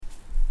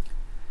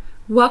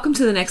Welcome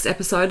to the next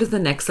episode of the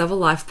Next Level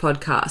Life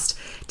podcast.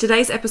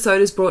 Today's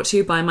episode is brought to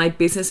you by my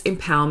Business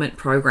Empowerment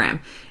Program.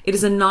 It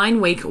is a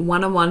 9-week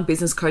one-on-one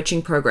business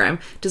coaching program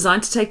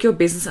designed to take your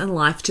business and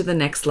life to the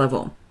next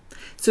level.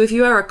 So if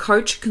you are a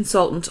coach,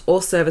 consultant,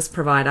 or service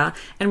provider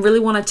and really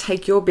want to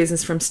take your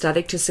business from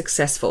static to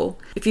successful,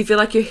 if you feel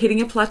like you're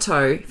hitting a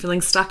plateau,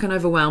 feeling stuck and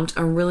overwhelmed,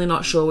 and really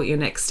not sure what your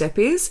next step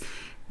is,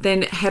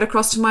 then head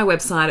across to my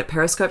website at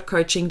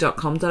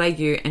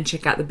periscopecoaching.com.au and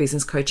check out the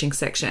business coaching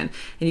section.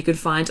 And you can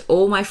find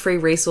all my free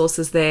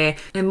resources there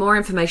and more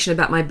information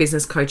about my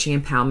business coaching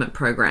empowerment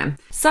program.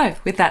 So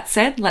with that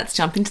said, let's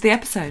jump into the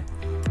episode.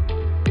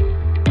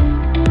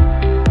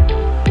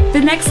 The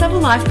Next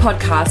Level Life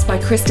podcast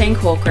by Christine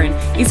Corcoran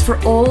is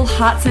for all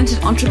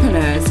heart-centered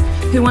entrepreneurs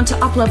who want to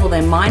uplevel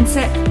their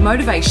mindset,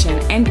 motivation,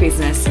 and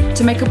business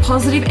to make a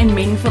positive and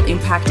meaningful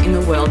impact in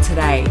the world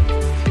today.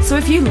 So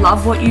if you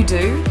love what you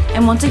do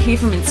and want to hear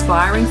from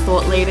inspiring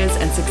thought leaders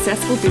and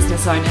successful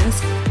business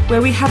owners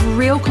where we have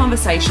real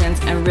conversations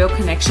and real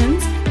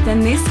connections,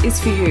 then this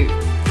is for you.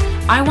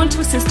 I want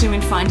to assist you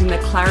in finding the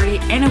clarity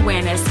and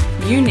awareness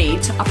you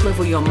need to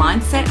uplevel your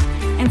mindset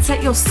and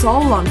set your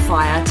soul on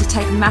fire to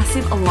take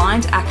massive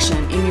aligned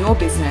action in your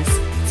business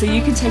so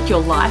you can take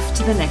your life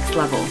to the next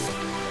level.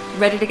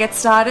 Ready to get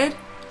started?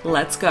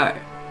 Let's go.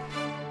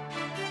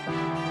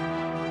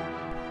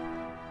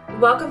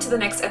 Welcome to the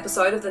next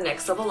episode of the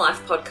Next Level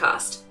Life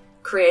podcast,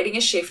 Creating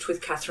a Shift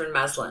with Katherine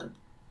Maslen.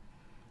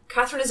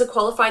 Katherine is a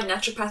qualified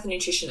naturopath and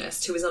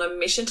nutritionist who is on a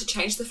mission to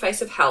change the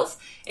face of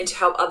health and to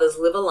help others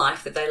live a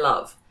life that they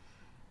love.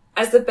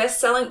 As the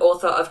best-selling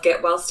author of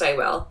Get Well, Stay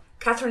Well,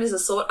 Katherine is a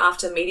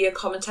sought-after media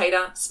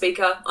commentator,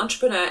 speaker,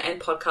 entrepreneur, and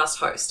podcast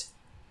host.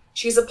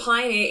 She is a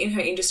pioneer in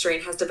her industry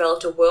and has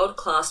developed a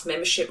world-class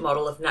membership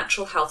model of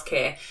natural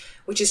healthcare,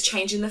 which is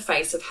changing the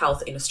face of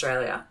health in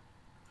Australia.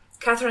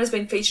 Katherine has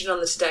been featured on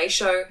The Today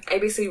Show,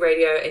 ABC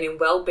Radio, and in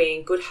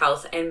Wellbeing, Good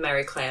Health, and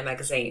Marie Claire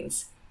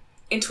magazines.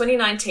 In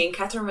 2019,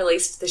 Katherine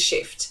released The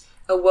Shift,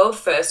 a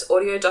world-first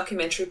audio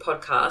documentary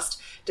podcast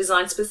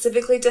designed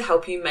specifically to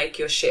help you make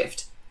your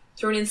shift.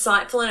 Through an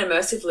insightful and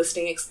immersive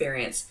listening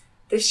experience,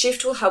 this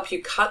shift will help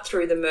you cut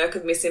through the murk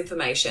of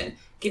misinformation,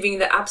 giving you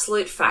the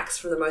absolute facts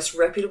from the most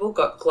reputable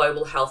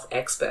global health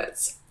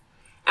experts.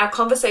 Our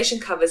conversation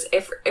covers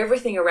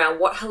everything around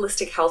what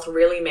holistic health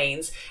really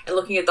means and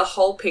looking at the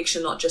whole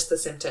picture, not just the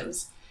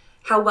symptoms.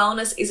 How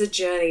wellness is a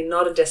journey,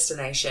 not a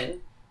destination.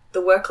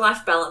 The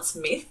work-life balance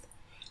myth.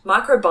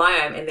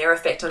 Microbiome and their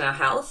effect on our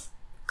health.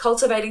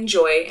 Cultivating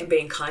joy and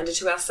being kinder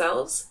to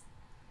ourselves.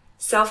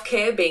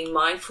 Self-care being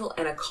mindful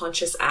and a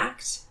conscious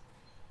act.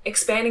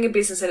 Expanding a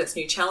business and its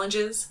new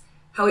challenges.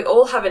 How we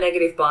all have a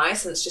negative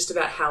bias and it's just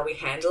about how we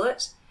handle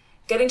it.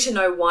 Getting to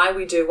know why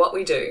we do what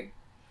we do.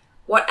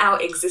 What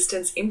our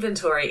existence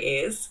inventory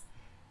is,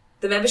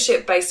 the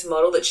membership-based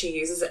model that she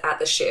uses at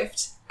The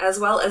Shift, as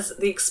well as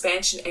the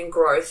expansion and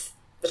growth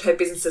that her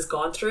business has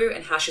gone through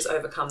and how she's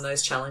overcome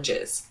those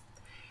challenges.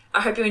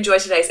 I hope you enjoy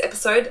today's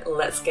episode.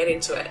 Let's get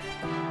into it.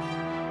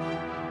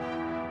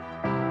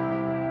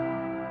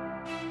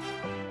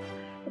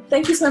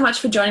 Thank you so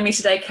much for joining me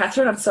today,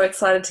 Katherine. I'm so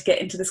excited to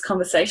get into this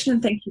conversation,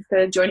 and thank you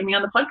for joining me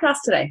on the podcast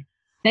today.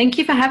 Thank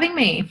you for having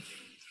me.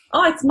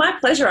 Oh, it's my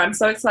pleasure. I'm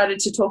so excited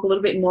to talk a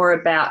little bit more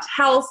about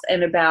health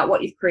and about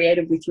what you've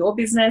created with your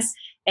business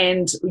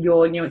and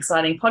your new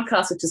exciting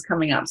podcast, which is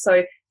coming up.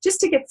 So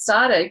just to get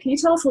started, can you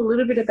tell us a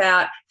little bit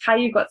about how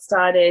you got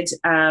started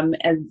and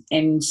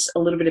a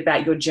little bit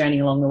about your journey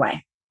along the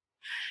way?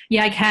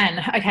 Yeah, I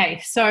can.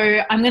 Okay,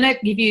 so I'm going to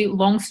give you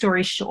long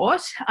story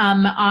short.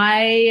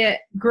 I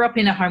grew up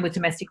in a home with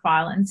domestic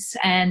violence,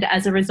 and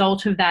as a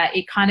result of that,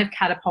 it kind of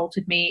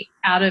catapulted me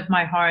out of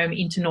my home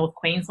into North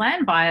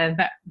Queensland via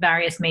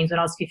various means when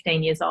I was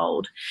 15 years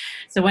old.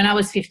 So when I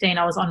was 15,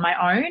 I was on my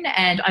own,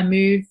 and I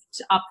moved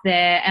up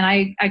there, and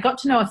I got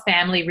to know a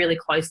family really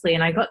closely,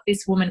 and I got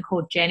this woman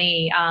called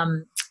Jenny.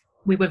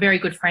 We were very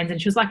good friends, and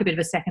she was like a bit of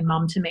a second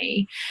mum to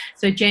me.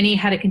 So Jenny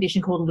had a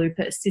condition called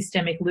lupus,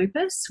 systemic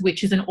lupus,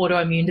 which is an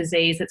autoimmune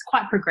disease that's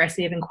quite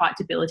progressive and quite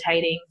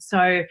debilitating.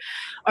 So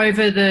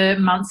over the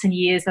months and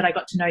years that I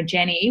got to know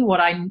Jenny, what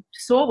I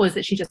saw was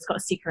that she just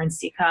got sicker and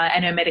sicker,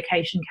 and her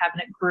medication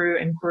cabinet grew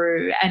and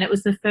grew. And it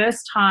was the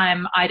first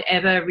time I'd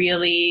ever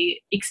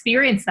really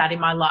experienced that in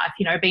my life,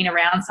 you know, being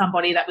around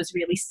somebody that was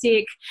really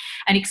sick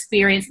and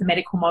experienced the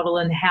medical model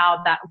and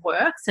how that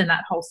works and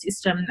that whole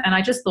system. And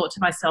I just thought to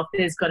myself,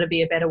 there's got to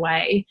be a better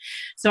way.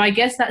 So I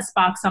guess that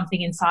sparked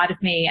something inside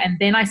of me. And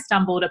then I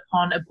stumbled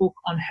upon a book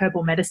on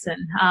herbal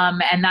medicine.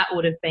 And that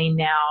would have been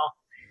now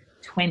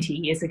 20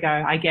 years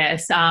ago, I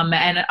guess.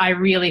 And I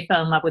really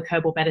fell in love with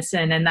herbal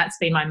medicine, and that's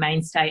been my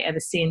mainstay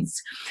ever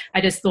since. I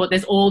just thought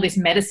there's all this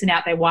medicine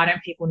out there. Why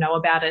don't people know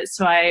about it?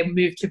 So I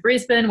moved to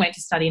Brisbane, went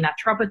to study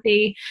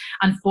naturopathy.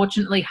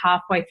 Unfortunately,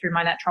 halfway through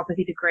my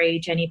naturopathy degree,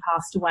 Jenny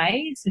passed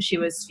away. So she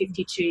was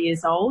 52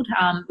 years old,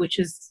 which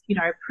is, you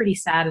know, pretty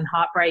sad and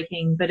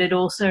heartbreaking, but it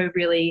also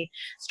really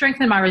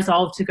strengthened my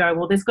resolve to go,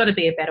 well, there's got to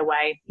be a better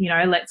way. You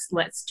know,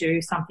 let's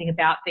do something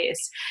about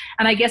this.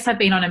 And I guess I've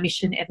been on a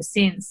mission ever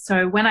since.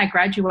 So when I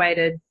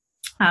graduated,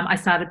 I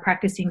started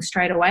practicing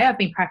straight away. I've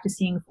been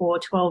practicing for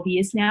 12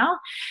 years now,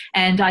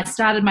 and I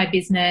started my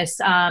business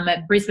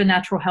at Brisbane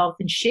Natural Health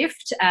and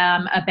Shift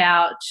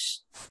about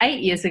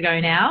 8 years ago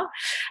now.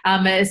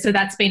 So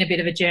that's been a bit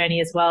of a journey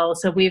as well.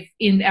 So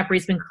in our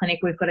Brisbane clinic,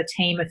 we've got a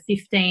team of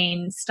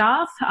 15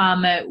 staff.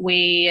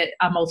 We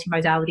are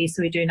multimodality,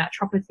 so we do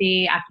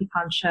naturopathy,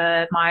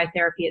 acupuncture,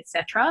 myotherapy,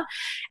 etc.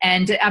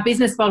 And our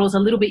business model is a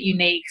little bit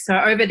unique. So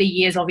over the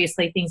years,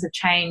 obviously things have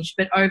changed,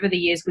 but over the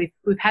years we've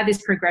had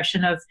this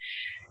progression of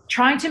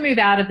trying to move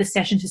out of the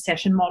session to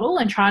session model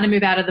and trying to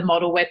move out of the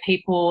model where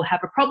people have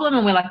a problem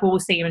and we're like, well,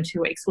 we'll see you in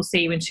 2 weeks. We'll see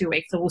you in 2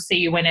 weeks, or we'll see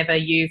you whenever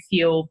you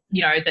feel,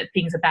 that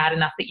things are bad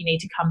enough that you need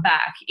to come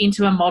back,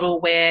 into a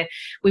model where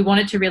we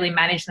wanted to really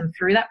manage them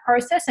through that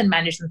process and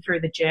manage them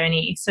through the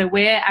journey. So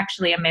we're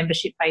actually a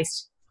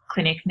membership-based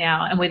clinic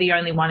now, and we're the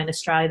only one in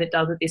Australia that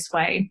does it this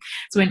way.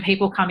 So when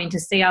people come in to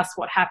see us,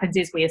 what happens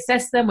is we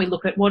assess them, we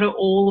look at what are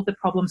all of the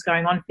problems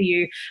going on for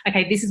you.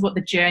 Okay, this is what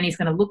the journey is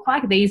going to look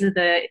like. These are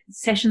the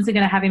sessions they're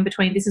going to have in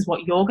between. This is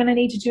what you're going to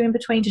need to do in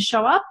between to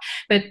show up.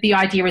 But the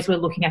idea is we're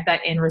looking at that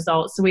end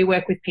result. So we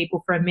work with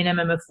people for a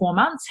minimum of 4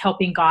 months,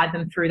 helping guide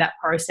them through that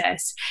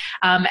process,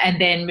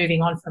 and then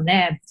moving on from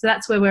there. So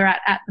that's where we're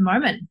at the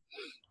moment.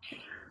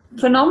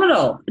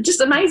 Phenomenal.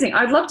 Just amazing.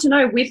 I'd love to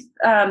know with,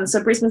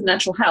 so Brisbane's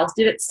Natural Health,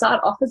 did it start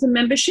off as a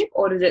membership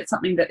or did it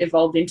something that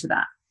evolved into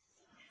that?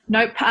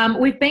 Nope.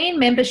 We've been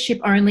membership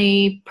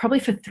only probably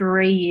for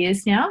 3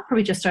 years now,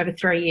 probably just over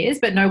 3 years.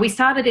 But no, we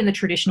started in the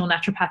traditional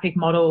naturopathic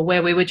model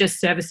where we were just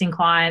servicing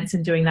clients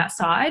and doing that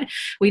side.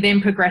 We then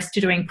progressed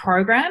to doing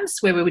programs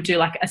where we would do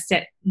like a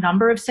set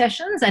number of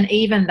sessions, and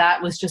even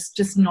that was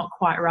just not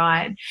quite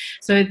right.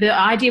 So the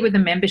idea with the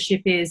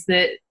membership is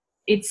that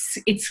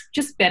it's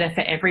just better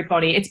for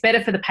everybody. It's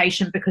better for the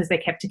patient because they're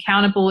kept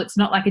accountable. It's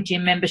not like a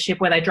gym membership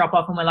where they drop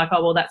off and we're like,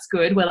 oh, well, that's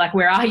good. We're like,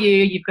 where are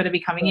you? You've got to be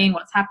coming in.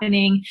 What's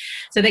happening?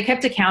 So they're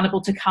kept accountable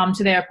to come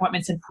to their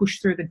appointments and push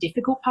through the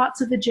difficult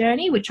parts of the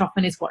journey, which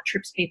often is what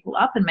trips people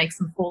up and makes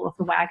them fall off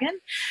the wagon.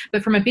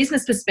 But from a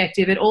business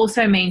perspective, it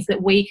also means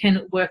that we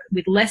can work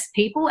with less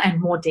people and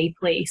more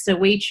deeply. So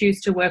we choose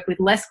to work with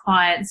less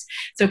clients.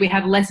 So we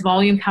have less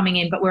volume coming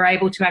in, but we're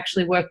able to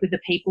actually work with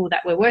the people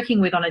that we're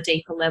working with on a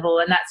deeper level.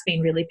 And that's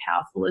been really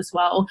powerful as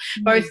well,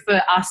 both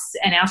for us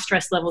and our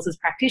stress levels as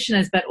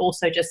practitioners, but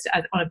also just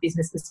on a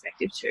business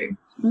perspective too.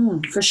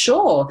 For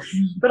sure.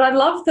 But I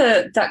love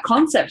that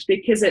concept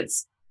because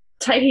it's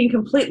taking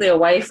completely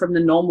away from the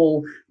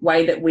normal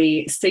way that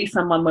we see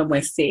someone when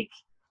we're sick,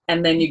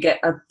 and then you get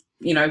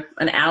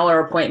an hour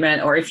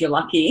appointment, or if you're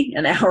lucky,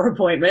 an hour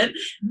appointment,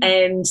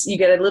 and you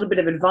get a little bit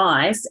of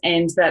advice,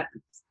 and that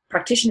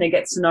practitioner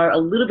gets to know a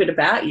little bit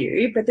about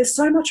you, but there's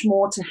so much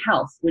more to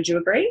health. Would you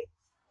agree?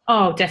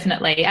 Oh,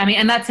 definitely. I mean,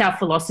 and that's our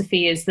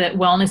philosophy, is that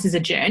wellness is a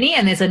journey,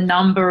 and there's a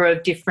number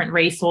of different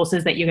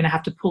resources that you're going to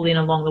have to pull in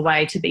along the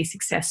way to be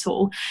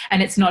successful.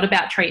 And it's not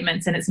about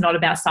treatments, and it's not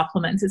about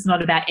supplements. It's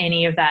not about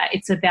any of that.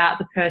 It's about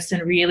the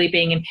person really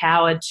being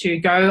empowered to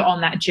go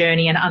on that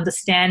journey and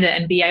understand it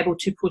and be able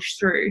to push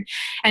through.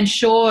 And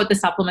sure, the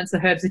supplements,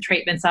 the herbs, the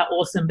treatments are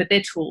awesome, but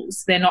they're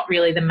tools. They're not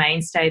really the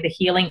mainstay. The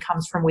healing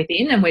comes from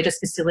within, and we're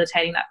just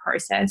facilitating that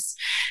process.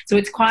 So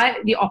it's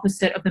quite the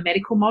opposite of the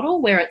medical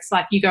model, where it's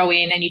like you go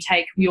in and you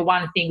take your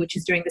one thing, which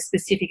is doing the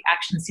specific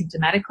action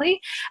symptomatically.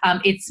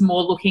 It's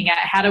more looking at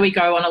how do we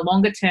go on a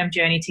longer term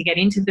journey to get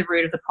into the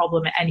root of the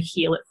problem and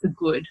heal it for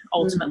good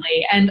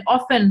ultimately. And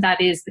often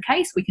that is the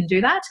case. We can do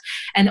that.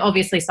 And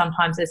obviously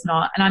sometimes there's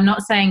not. And I'm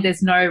not saying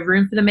there's no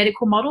room for the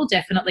medical model.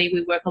 Definitely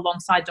we work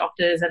alongside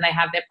doctors and they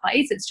have their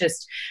place. It's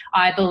just,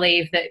 I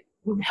believe that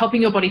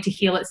helping your body to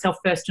heal itself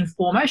first and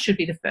foremost should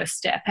be the first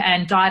step.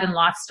 And diet and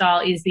lifestyle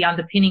is the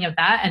underpinning of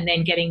that. And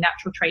then getting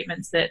natural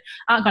treatments that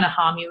aren't going to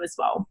harm you as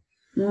well.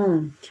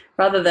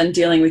 Rather than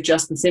dealing with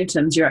just the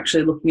symptoms, you're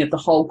actually looking at the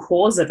whole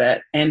cause of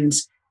it. And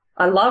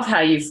I love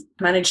how you've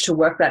managed to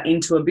work that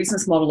into a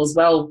business model as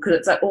well, because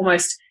it's like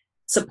almost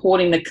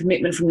supporting the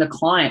commitment from the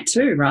client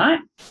too, right?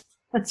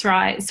 That's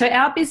right. So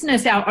our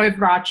business, our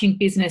overarching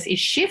business is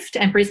Shift,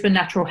 and Brisbane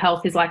Natural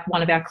Health is like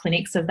one of our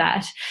clinics of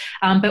that.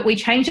 But we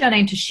changed our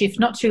name to Shift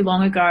not too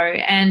long ago,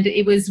 and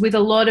it was with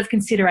a lot of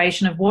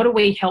consideration of what do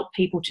we help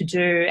people to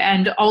do,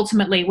 and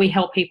ultimately we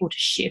help people to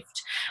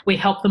shift. We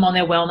help them on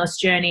their wellness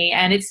journey,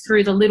 and it's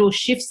through the little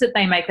shifts that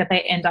they make that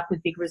they end up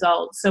with big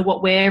results. So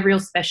what we're real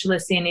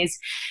specialists in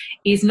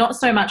is not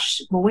so much,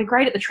 well, we're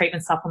great at the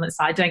treatment supplement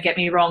side, don't get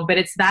me wrong, but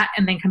it's that,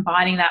 and then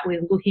combining that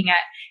with looking at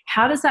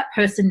how does that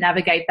person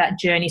navigate that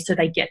journey so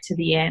they get to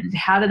the end?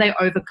 How do they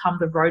overcome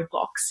the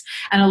roadblocks?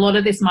 And a lot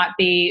of this might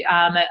be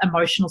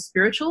emotional,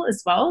 spiritual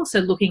as well. So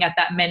looking at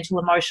that mental,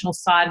 emotional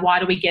side, why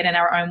do we get in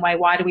our own way?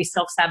 Why do we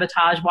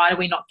self-sabotage? Why do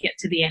we not get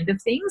to the end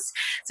of things?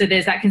 So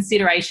there's that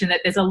consideration that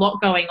there's a lot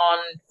going on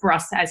for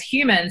us as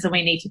humans, and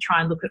we need to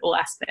try and look at all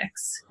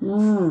aspects.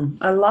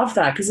 I love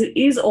that, because it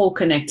is all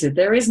connected.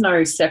 There is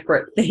no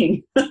separate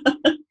thing.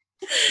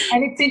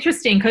 And it's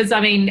interesting because,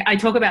 I mean, I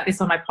talk about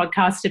this on my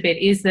podcast a bit,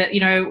 is that, you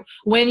know,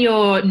 when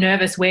you're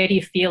nervous, where do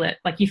you feel it?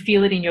 Like you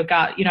feel it in your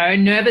gut. You know,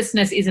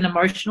 nervousness is an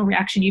emotional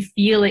reaction. You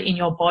feel it in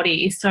your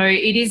body. So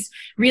it is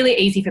really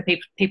easy for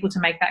people to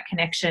make that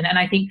connection. And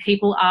I think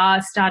people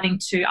are starting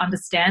to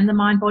understand the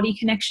mind-body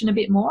connection a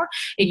bit more.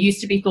 It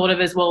used to be thought of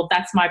as, well,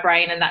 that's my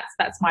brain and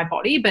that's my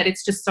body, but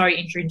it's just so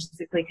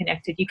intrinsically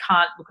connected. You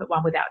can't look at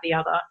one without the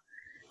other.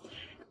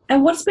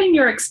 And what's been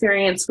your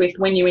experience with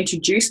when you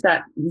introduce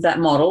that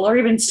model, or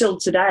even still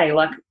today,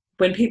 like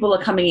when people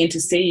are coming in to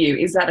see you,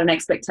 is that an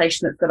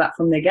expectation that's set up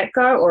from the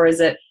get-go, or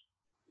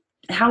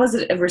how is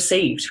it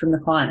received from the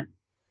client?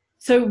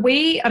 So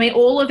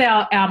all of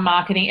our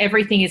marketing,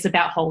 everything is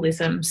about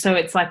holism. So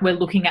it's like we're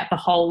looking at the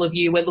whole of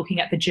you. We're looking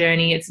at the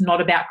journey. It's not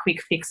about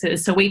quick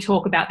fixes. So we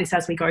talk about this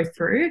as we go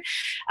through.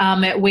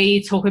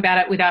 We talk about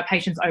it with our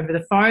patients over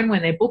the phone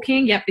when they're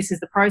booking. Yep, this is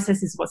the process.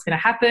 This is what's going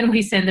to happen.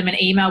 We send them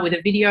an email with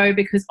a video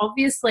because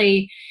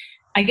obviously,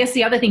 I guess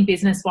the other thing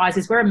business-wise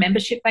is we're a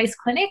membership-based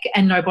clinic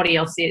and nobody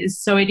else is.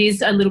 So it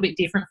is a little bit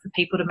different for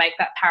people to make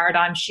that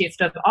paradigm shift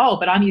of, oh,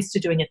 but I'm used to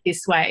doing it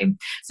this way.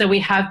 So we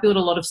have built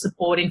a lot of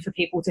support in for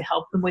people to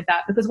help them with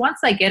that, because once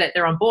they get it,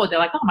 they're on board. They're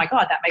like, oh my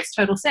God, that makes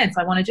total sense.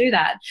 I want to do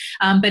that.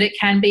 But it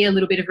can be a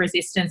little bit of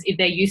resistance if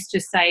they're used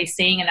to, say,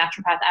 seeing a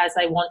naturopath as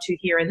they want to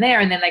here and there,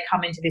 and then they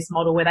come into this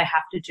model where they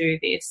have to do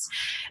this.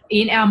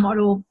 In our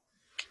model,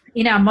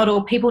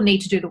 people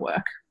need to do the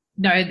work.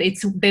 No,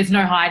 there's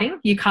no hiding.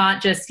 You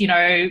can't just, you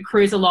know,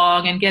 cruise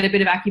along and get a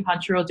bit of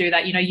acupuncture or do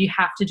that. You know, you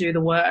have to do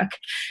the work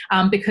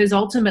because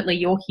ultimately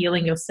you're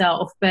healing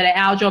yourself. But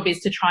our job is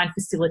to try and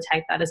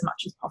facilitate that as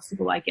much as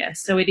possible, I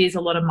guess. So it is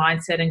a lot of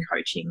mindset and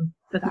coaching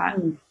for that.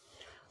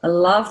 I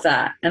love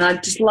that. And I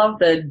just love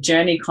the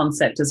journey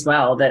concept as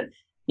well, that,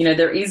 you know,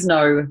 there's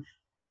no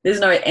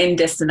end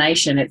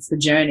destination. It's the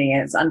journey,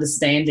 and it's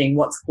understanding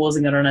what's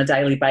causing it on a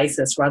daily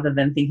basis rather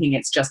than thinking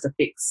it's just a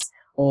fix,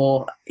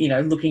 or, you know,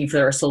 looking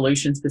for a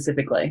solution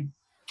specifically.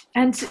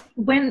 And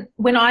when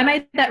I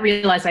made that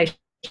realization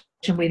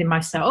within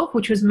myself,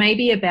 which was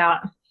maybe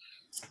about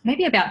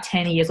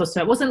 10 years or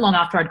so, it wasn't long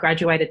after I'd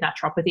graduated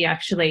naturopathy,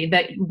 actually,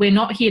 that we're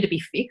not here to be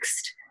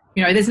fixed.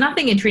 You know, there's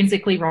nothing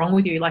intrinsically wrong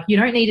with you. Like, you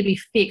don't need to be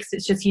fixed.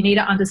 It's just you need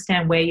to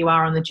understand where you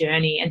are on the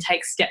journey and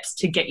take steps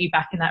to get you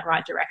back in that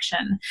right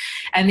direction.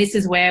 And this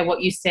is where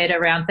what you said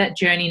around that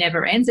journey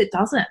never ends, it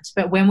doesn't.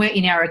 But when we're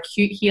in our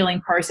acute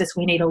healing process,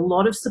 we need a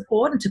lot of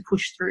support and to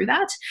push through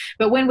that.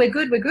 But when we're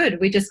good, we're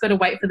good. We just got to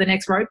wait for the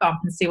next road bump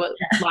and see what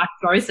life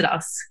throws at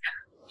us.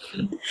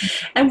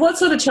 And what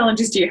sort of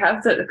challenges do you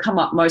have that come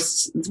up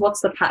most?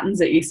 What's the patterns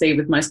that you see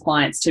with most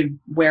clients to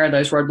where are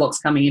those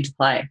roadblocks coming into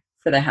play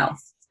for their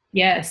health?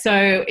 Yeah,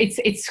 so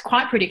it's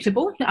quite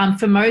predictable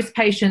for most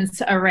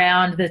patients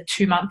around the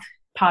 2-month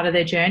part of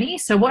their journey.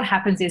 So what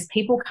happens is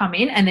people come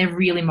in and they're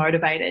really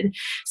motivated.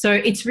 So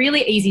it's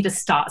really easy to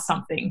start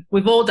something.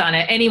 We've all done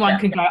it. Anyone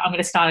can go, I'm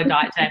going to start a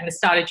diet today. I'm going to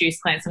start a juice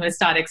cleanse. I'm going to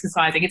start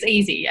exercising. It's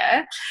easy,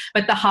 yeah?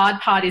 But the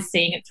hard part is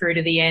seeing it through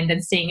to the end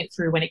and seeing it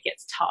through when it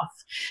gets tough.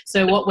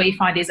 So what we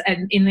find is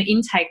in the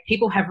intake,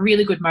 people have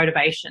really good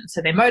motivation. So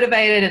they're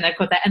motivated and they've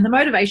got that, and the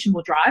motivation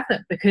will drive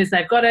them because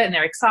they've got it and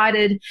they're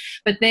excited.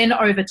 But then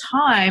over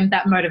time,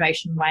 that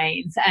motivation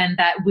wanes and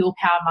that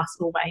willpower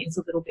muscle wanes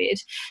a little bit.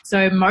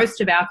 So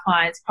most of our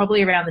clients,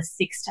 probably around the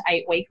 6 to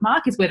 8 week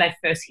mark, is where they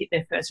first hit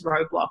their first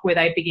roadblock, where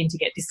they begin to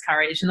get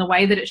discouraged. And the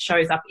way that it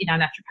shows up in our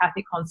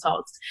naturopathic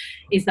consults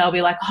is they'll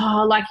be like,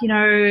 oh, like, you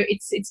know,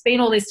 it's been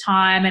all this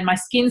time and my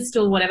skin's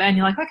still whatever. And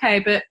you're like, okay,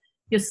 but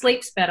your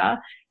sleep's better.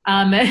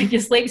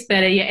 Your sleep's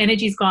better, your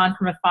energy's gone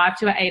from a 5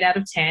 to an 8 out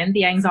of 10,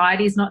 the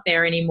anxiety's not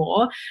there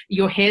anymore,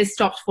 your hair's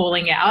stopped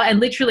falling out, and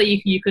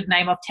literally you could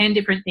name off 10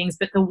 different things,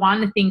 but the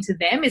one thing to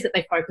them is that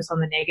they focus on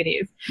the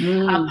negative.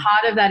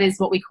 Part of that is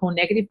what we call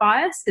negative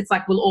bias. It's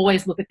like we'll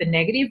always look at the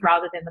negative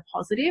rather than the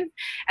positive.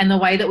 And the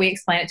way that we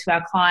explain it to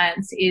our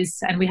clients is,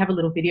 and we have a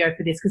little video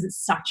for this because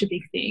it's such a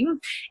big thing,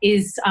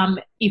 is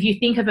if you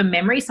think of a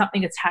memory,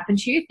 something that's happened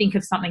to you, think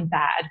of something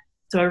bad.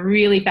 So a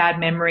really bad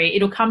memory,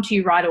 it'll come to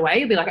you right away.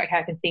 You'll be like, okay,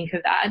 I can think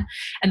of that.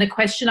 And the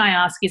question I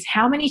ask is,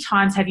 how many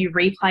times have you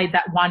replayed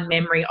that one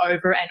memory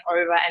over and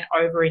over and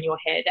over in your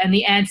head? And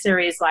the answer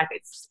is like,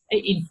 it's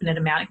an infinite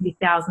amount. It can be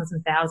thousands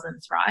and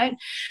thousands, right?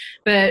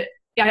 But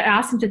I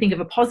asked them to think of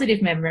a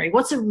positive memory.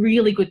 What's a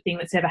really good thing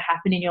that's ever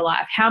happened in your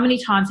life? How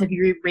many times have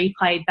you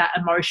replayed that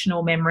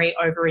emotional memory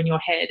over in your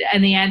head?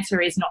 And the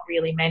answer is not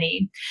really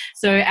many.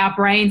 So our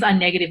brains are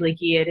negatively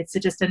geared. It's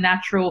just a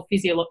natural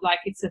like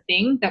it's a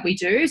thing that we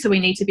do. So we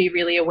need to be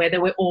really aware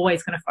that we're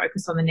always going to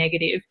focus on the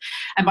negative.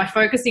 And by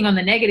focusing on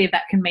the negative,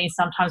 that can mean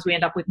sometimes we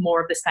end up with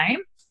more of the same.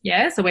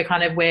 Yeah, so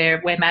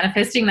we're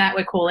manifesting that,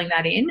 we're calling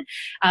that in,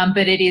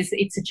 but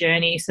it's a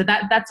journey. So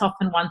that's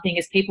often one thing,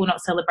 is people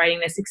not celebrating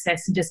their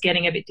success and just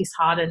getting a bit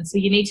disheartened. So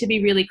you need to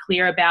be really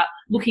clear about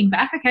looking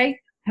back. Okay,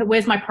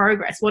 where's my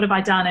progress? What have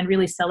I done? And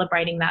really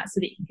celebrating that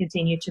so that you can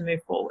continue to move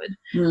forward.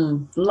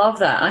 Love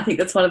that. I think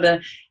that's one of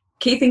the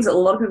key things that a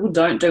lot of people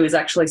don't do, is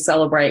actually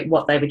celebrate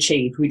what they've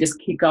achieved. We just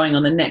keep going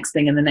on the next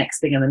thing and the next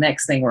thing and the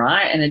next thing,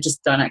 right? And then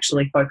just don't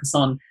actually focus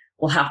on,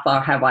 well, how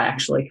far have I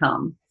actually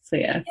come? So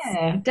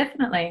yeah,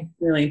 definitely.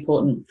 Really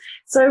important.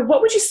 So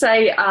what would you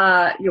say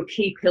are your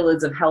key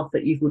pillars of health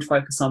that you would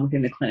focus on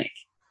within the clinic?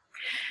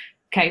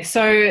 Okay,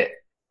 so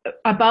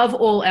above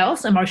all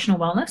else, emotional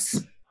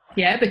wellness.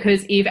 Yeah,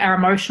 because if our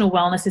emotional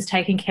wellness is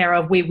taken care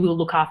of, we will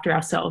look after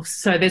ourselves.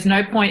 So there's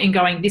no point in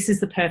going, this is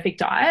the perfect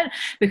diet,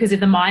 because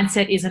if the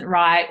mindset isn't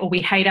right, or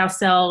we hate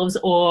ourselves,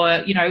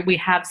 or, you know, we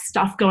have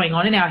stuff going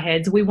on in our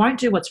heads, we won't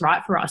do what's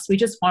right for us. We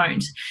just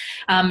won't.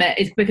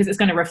 It's because it's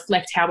going to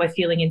reflect how we're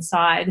feeling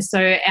inside.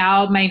 So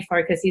our main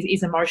focus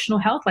is emotional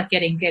health, like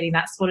getting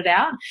that sorted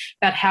out.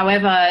 But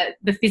however,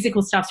 the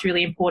physical stuff's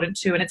really important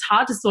too. And it's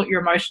hard to sort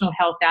your emotional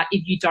health out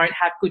if you don't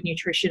have good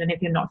nutrition and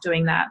if you're not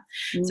doing that.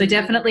 Mm-hmm. So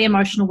definitely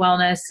emotional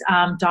wellness,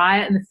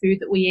 diet and the food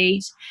that we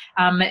eat,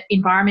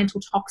 environmental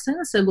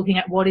toxins, so looking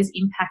at what is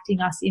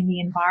impacting us in the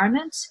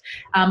environment,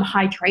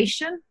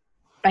 hydration,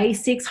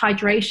 basics,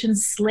 hydration,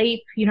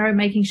 sleep, you know,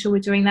 making sure we're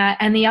doing that.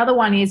 And the other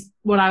one is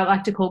what I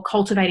like to call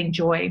cultivating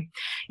joy,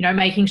 you know,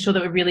 making sure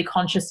that we're really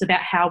conscious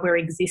about how we're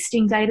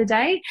existing day to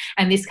day.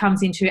 And this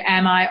comes into,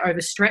 am I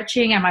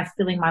overstretching? Am I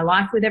filling my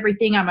life with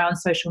everything? Am I on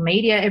social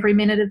media every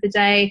minute of the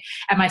day?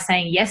 Am I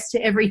saying yes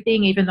to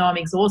everything, even though I'm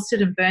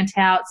exhausted and burnt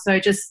out? So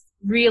just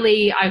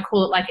really, I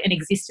call it like an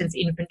existence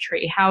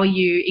inventory. How are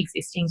you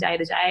existing day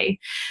to day?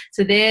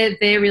 So they're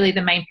really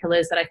the main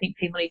pillars that I think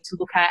people need to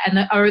look at. And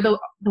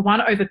the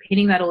one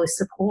overpinning that all is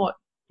support.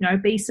 You know,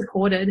 be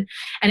supported.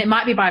 And it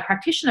might be by a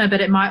practitioner,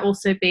 but it might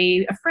also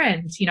be a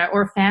friend, you know,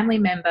 or a family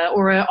member,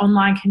 or an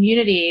online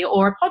community,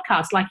 or a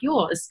podcast like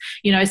yours,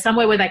 you know,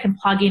 somewhere where they can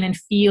plug in and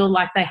feel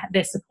like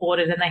they're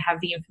supported and they have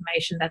the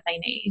information that they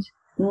need.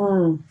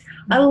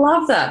 I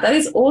love that. That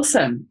is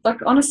awesome. Like,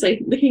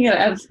 honestly, looking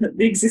at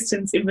the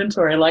existence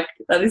inventory, like,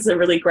 that is a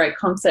really great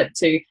concept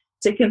to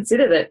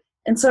consider that.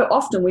 And so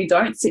often we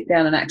don't sit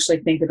down and actually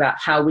think about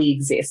how we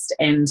exist,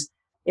 and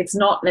it's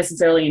not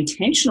necessarily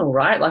intentional,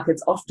 right? Like,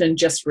 it's often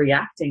just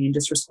reacting and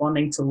just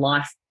responding to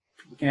life,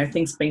 you know,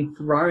 things being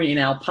thrown in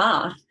our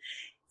path.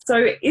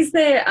 So is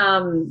there,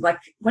 like,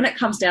 when it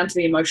comes down to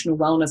the emotional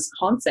wellness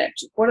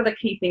concept, what are the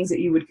key things that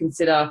you would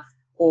consider,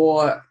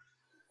 or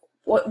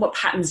what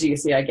patterns do you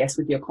see, I guess,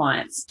 with your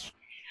clients?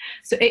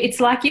 So it's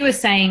like you were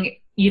saying,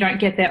 you don't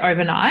get there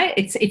overnight.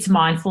 It's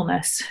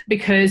mindfulness,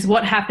 because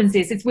what happens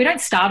is we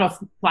don't start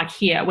off like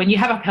here. When you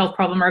have a health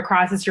problem or a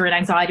crisis, you're in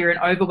anxiety or an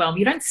overwhelm,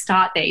 you don't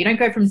start there. You don't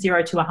go from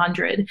 0 to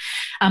 100.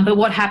 But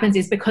what happens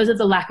is, because of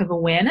the lack of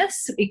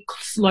awareness, it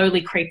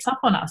slowly creeps up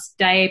on us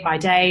day by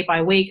day,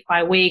 by week.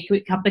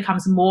 It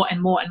becomes more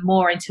and more and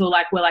more until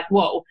we're like,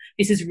 whoa,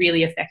 this is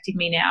really affecting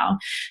me now.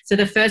 So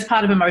the first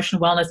part of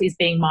emotional wellness is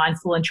being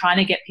mindful and trying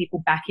to get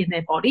people back in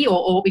their body,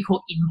 or what we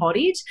call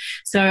embodied.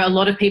 So a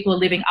lot of people are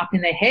living up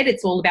in their head.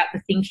 It's all about the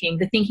thinking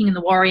and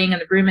the worrying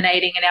and the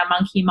ruminating, and our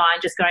monkey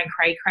mind just going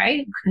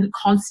cray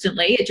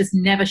constantly. It just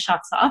never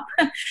shuts up.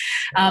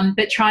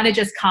 But trying to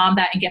just calm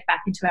that and get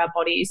back into our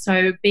bodies.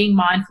 So being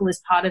mindful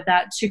is part of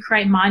that. To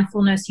create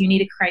mindfulness, you need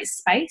to create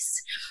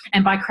space.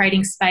 And by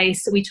creating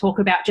space, we talk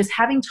about just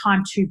having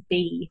time to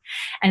be.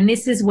 And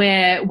this is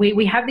where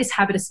we have this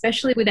habit,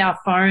 especially with our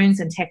phones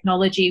and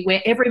technology,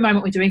 where every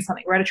moment we're doing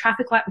something. We're at a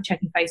traffic light, we're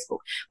checking Facebook.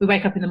 We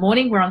wake up in the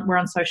morning, we're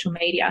on social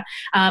media.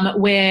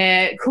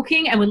 We're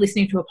cooking and we're listening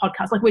to a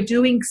podcast. Like, we're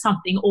doing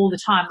something all the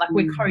time, like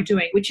we're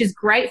co-doing, which is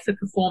great for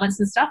performance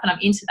and stuff, and I'm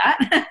into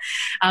that.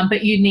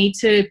 But you need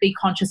to be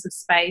conscious of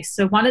space.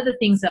 So one of the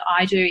things that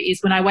I do is,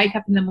 when I wake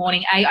up in the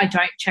morning, I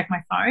don't check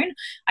my phone.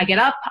 I get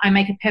up, I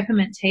make a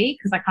peppermint tea,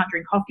 because I can't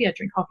drink coffee. I'd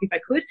drink coffee if I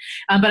could,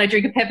 but I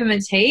drink a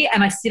peppermint tea,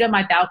 and I sit on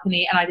my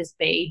balcony and I just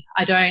be.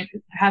 I don't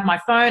have my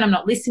phone. I'm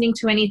not listening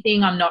to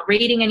anything. I'm not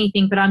reading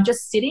anything, but I'm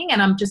just sitting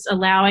and I'm just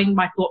allowing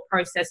my thought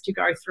process to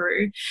go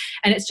through.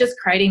 And it's just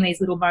creating these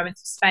little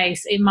moments of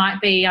space. It might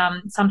be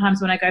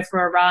sometimes when I go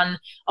for a run,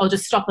 I'll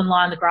just stop and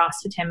lie on the grass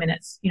for 10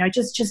 minutes, you know,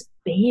 just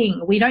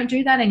being. We don't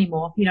do that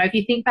anymore. You know, if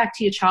you think back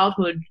to your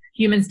childhood,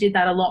 humans did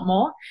that a lot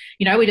more.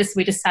 You know, we just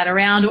sat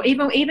around, or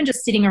even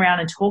just sitting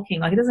around and talking.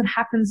 Like, it doesn't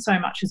happen so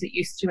much as it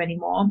used to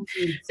anymore.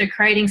 So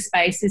creating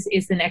space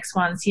is the next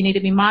one. So you need to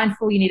be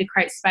mindful, you need to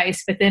create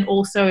space, but then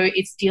also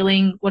it's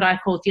what I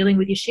call dealing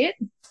with your shit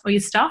or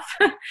your stuff.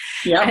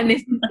 Yeah. And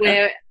this is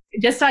where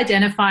just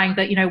identifying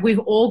that, you know, we've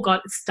all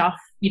got stuff,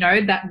 you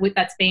know,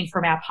 that's been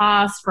from our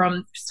past,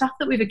 from stuff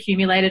that we've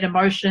accumulated,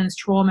 emotions,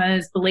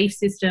 traumas, belief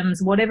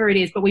systems, whatever it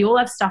is, but we all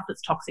have stuff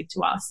that's toxic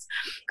to us.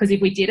 Because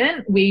if we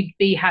didn't, we'd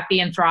be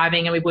happy and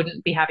thriving, and we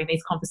wouldn't be having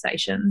these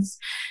conversations.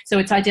 So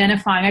it's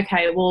identifying,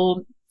 okay,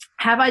 well,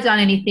 have I done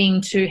anything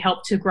to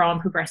help to grow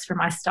and progress for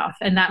my stuff?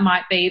 And that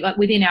might be, like,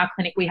 within our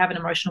clinic, we have an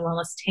emotional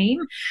wellness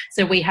team.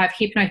 So we have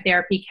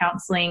hypnotherapy,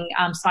 counselling,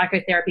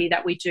 psychotherapy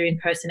that we do in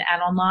person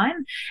and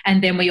online.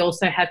 And then we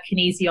also have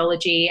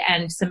kinesiology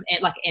and some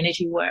like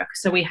energy work.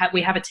 So we have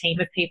a team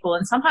of people,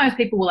 and sometimes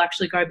people will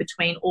actually go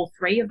between all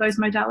three of those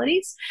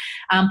modalities.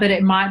 But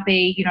it might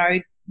be, you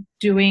know,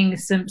 doing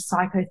some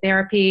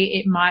psychotherapy.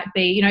 It might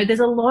be, you know, there's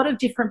a lot of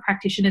different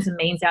practitioners and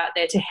means out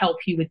there to help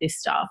you with this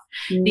stuff.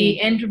 The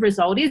end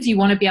result is you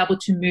want to be able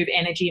to move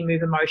energy,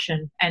 move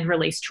emotion, and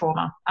release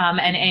trauma.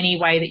 And any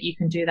way that you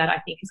can do that, I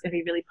think, is going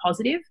to be really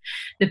positive.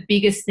 The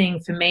biggest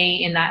thing for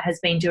me in that has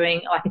been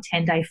doing like a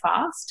 10-day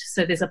fast.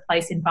 So there's a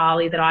place in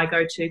Bali that I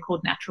go to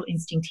called Natural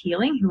Instinct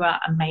Healing, who are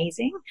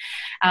amazing.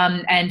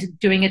 And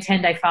doing a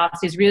 10-day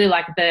fast is really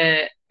like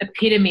the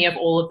epitome of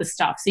all of the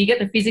stuff. So you get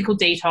the physical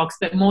detox,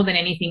 but more than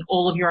anything,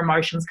 all of your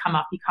emotions come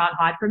up. You can't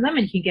hide from them,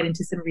 and you can get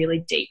into some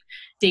really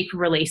deep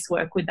release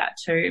work with that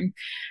too.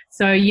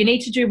 So you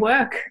need to do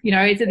work. You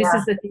know, this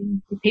is the thing.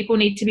 People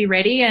need to be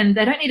ready, and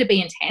they don't need to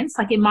be intense.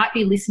 Like, it might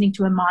be listening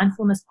to a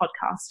mindfulness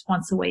podcast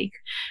once a week,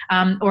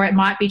 or it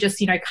might be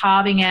just, you know,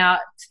 carving out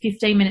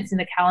 15 minutes in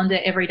the calendar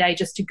every day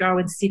just to go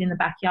and sit in the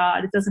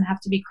backyard. It doesn't have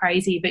to be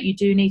crazy, but you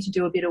do need to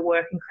do a bit of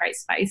work and create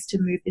space to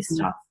move this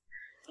stuff.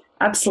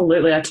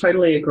 Absolutely. I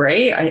totally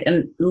agree.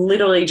 And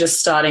literally just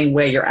starting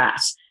where you're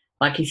at.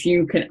 Like, if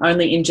you can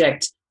only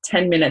inject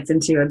 10 minutes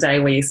into your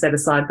day where you set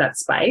aside that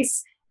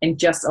space and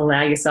just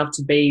allow yourself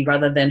to be,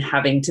 rather than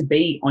having to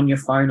be on your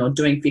phone or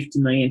doing 50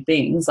 million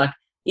things, like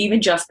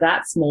even just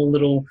that small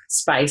little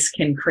space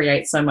can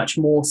create so much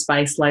more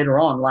space later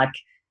on. Like,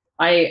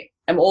 I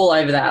am all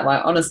over that.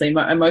 Like, honestly,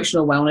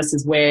 emotional wellness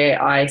is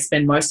where I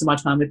spend most of my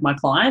time with my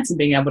clients, and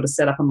being able to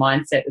set up a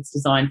mindset that's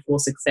designed for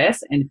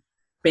success and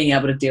being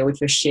able to deal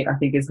with your shit, I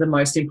think, is the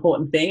most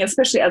important thing,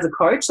 especially as a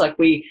coach. Like,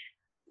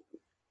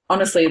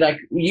 honestly, like,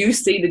 you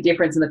see the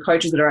difference in the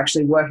coaches that are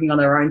actually working on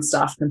their own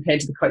stuff compared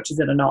to the coaches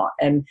that are not.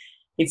 And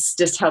it's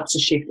just helps to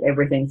shift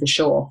everything for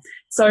sure.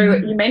 So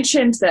you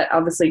mentioned that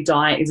obviously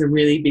diet is a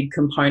really big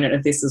component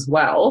of this as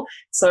well.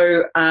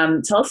 So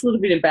tell us a little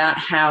bit about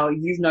how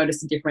you've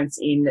noticed a difference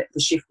in the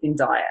shift in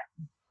diet.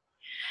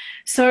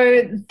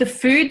 So the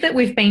food that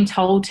we've been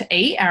told to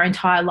eat our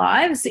entire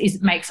lives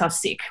makes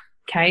us sick.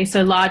 Okay,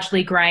 so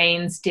largely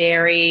grains,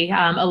 dairy,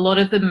 a lot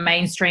of the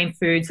mainstream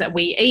foods that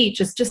we eat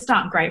just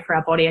aren't great for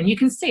our body. And you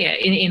can see it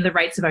in the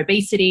rates of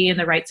obesity and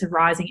the rates of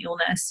rising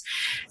illness.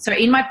 So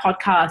in my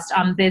podcast,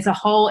 there's a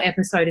whole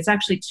episode. It's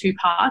actually 2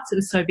 parts. It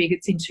was so big,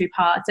 it's in 2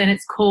 parts. And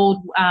it's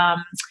called...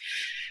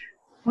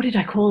 what did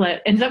I call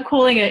it? Ended up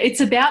calling it, it's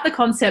about the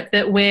concept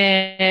that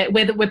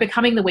we're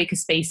becoming the weaker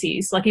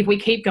species. Like, if we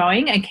keep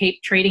going and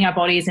keep treating our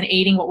bodies and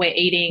eating what we're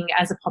eating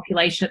as a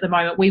population at the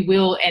moment, we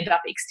will end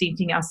up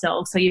extincting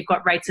ourselves. So you've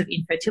got rates of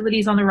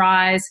infertility on the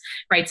rise,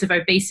 rates of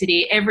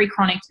obesity, every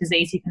chronic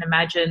disease you can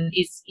imagine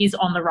is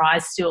on the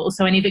rise still.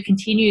 So, and if it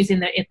continues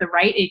at the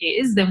rate it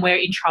is, then we're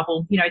in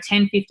trouble. You know,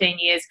 10, 15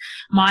 years,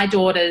 my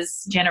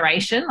daughter's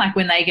generation, like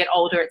when they get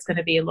older, it's going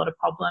to be a lot of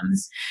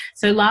problems.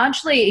 So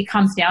largely it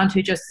comes down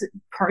to just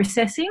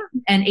processing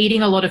and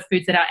eating a lot of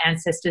foods that our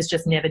ancestors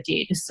just never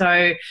did.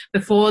 So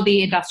before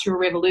the Industrial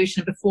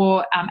Revolution,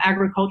 before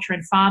agriculture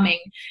and farming,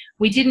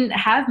 we didn't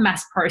have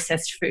mass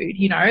processed food.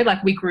 You know,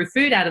 like, we grew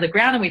food out of the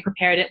ground and we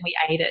prepared it and we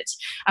ate it.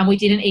 And we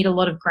didn't eat a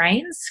lot of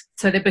grains,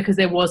 so that because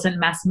there wasn't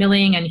mass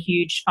milling and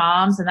huge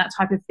farms and that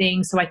type of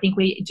thing. So I think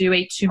we do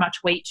eat too much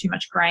wheat, too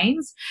much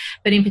grains,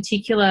 but in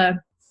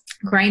particular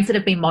grains that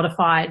have been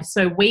modified.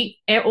 So wheat,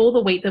 all the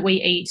wheat that we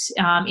eat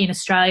in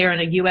Australia and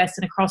the US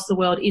and across the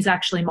world is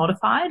actually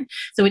modified.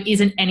 So it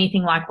isn't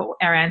anything like what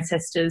our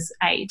ancestors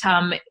ate.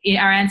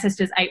 Our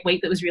ancestors ate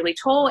wheat that was really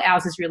tall.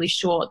 Ours is really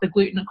short. The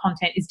gluten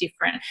content is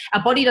different.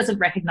 Our body doesn't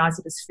recognize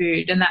it as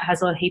food, and that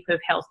has a heap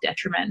of health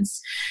detriments.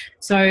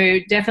 So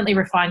definitely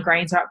refined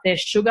grains are up there.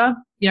 Sugar,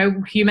 you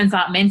know, humans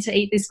aren't meant to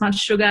eat this much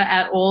sugar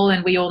at all,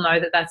 and we all know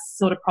that that's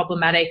sort of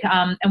problematic.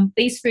 And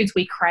these foods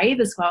we crave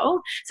as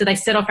well, so they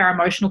set off our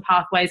emotional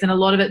pathways, and a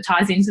lot of it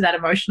ties into that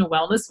emotional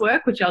wellness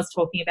work, which I was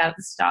talking about at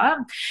the start.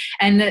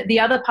 And the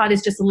other part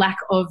is just lack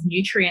of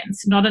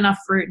nutrients, not enough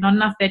fruit, not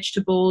enough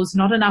vegetables,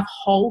 not enough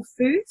whole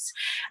foods,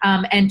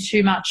 and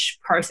too much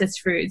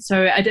processed food.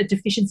 So a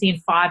deficiency in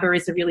fiber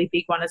is a really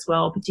big one as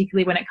well,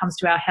 particularly when it comes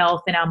to our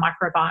health and our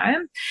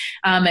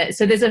microbiome.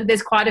 So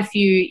there's quite a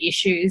few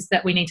issues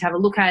that we need to have a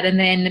look at. And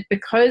then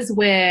because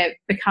we're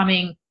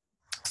becoming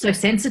so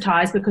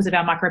sensitized because of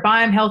our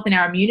microbiome health and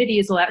our immunity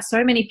is all that,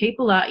 so many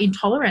people are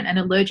intolerant and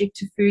allergic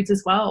to foods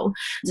as well.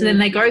 So then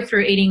they go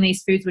through eating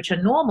these foods which are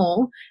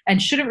normal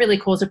and shouldn't really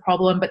cause a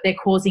problem, but they're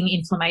causing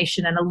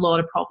inflammation and a lot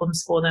of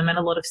problems for them and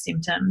a lot of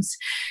symptoms.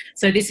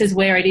 So this is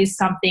where it is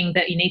something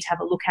that you need to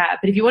have a look at.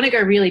 But if you want to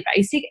go really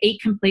basic,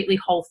 eat completely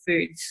whole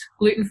foods,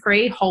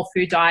 gluten-free, whole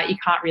food diet. You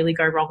can't really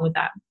go wrong with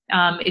that.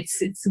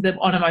 It's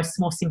on a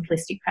more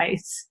simplistic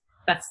pace.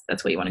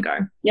 That's where you want to go.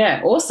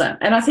 Yeah, awesome.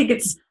 And I think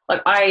it's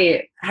like,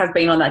 I have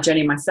been on that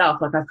journey myself.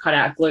 Like, I've cut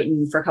out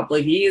gluten for a couple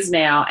of years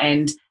now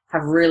and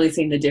have really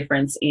seen the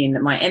difference in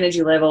my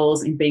energy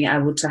levels, in being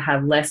able to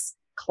have less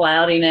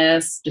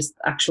cloudiness, just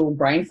actual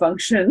brain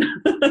function,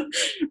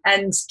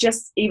 and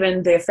just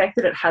even the effect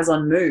that it has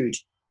on mood.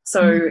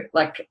 So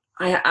like,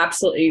 I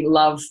absolutely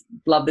love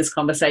this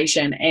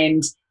conversation.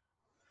 And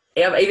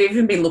I've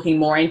even been looking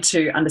more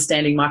into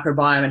understanding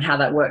microbiome and how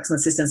that works in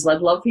the system. So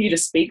I'd love for you to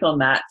speak on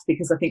that,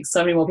 because I think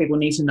so many more people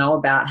need to know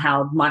about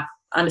how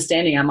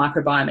understanding our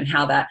microbiome and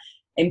how that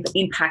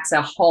impacts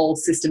our whole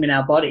system in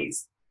our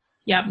bodies.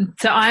 Yeah,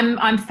 so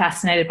I'm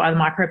fascinated by the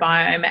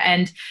microbiome,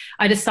 and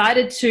I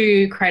decided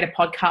to create a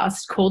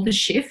podcast called The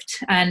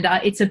Shift, and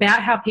it's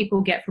about how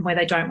people get from where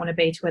they don't want to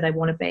be to where they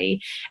want to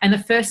be. And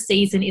the first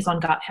season is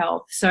on gut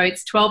health, so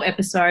it's 12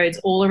 episodes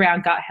all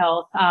around gut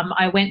health.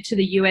 I went to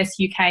the US,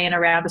 UK, and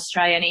around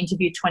Australia and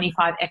interviewed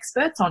 25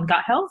 experts on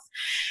gut health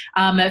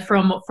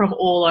from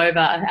all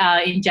over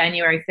in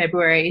January,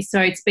 February.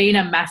 So it's been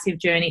a massive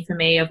journey for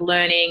me of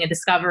learning and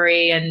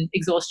discovery and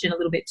exhaustion a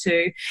little bit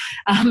too.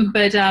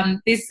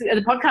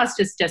 The podcast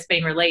has just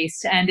been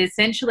released, and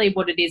essentially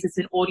what it is, it's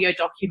an audio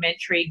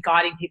documentary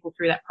guiding people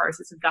through that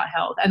process of gut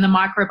health. And the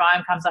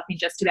microbiome comes up in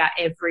just about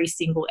every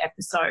single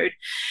episode,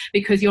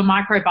 because your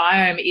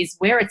microbiome is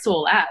where it's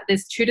all at.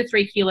 There's 2 to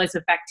 3 kilos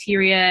of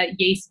bacteria,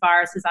 yeast,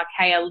 viruses,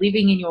 archaea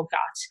living in your gut.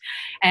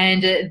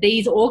 And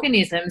these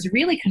organisms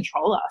really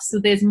control us. So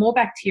there's more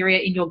bacteria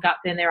in your gut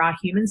than there are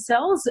human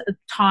cells,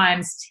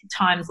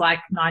 times like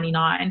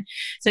 99.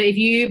 So if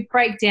you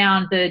break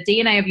down the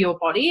DNA of your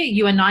body,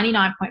 you are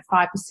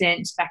 99.5%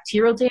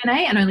 bacterial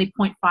DNA and only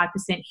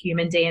 0.5%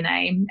 human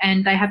DNA.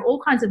 And they have all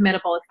kinds of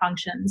metabolic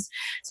functions.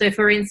 So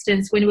for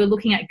instance, when we're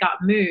looking at gut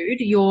mood,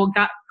 your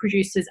gut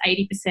produces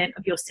 80%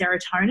 of your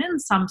serotonin.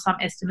 Some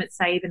estimates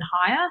say even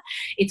higher.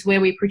 It's where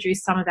we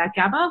produce some of our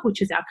GABA,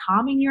 which is our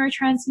calming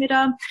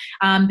neurotransmitter.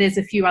 There's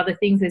a few other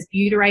things. There's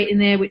butyrate in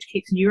there, which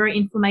keeps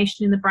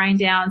neuroinflammation in the brain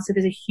down. So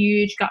there's a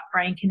huge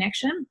gut-brain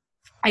connection.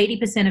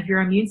 80% of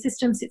your immune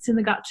system sits in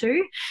the gut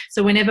too.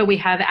 So whenever we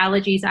have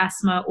allergies,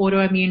 asthma,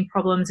 autoimmune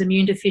problems,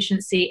 immune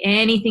deficiency,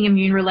 anything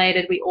immune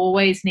related, we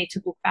always need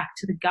to look back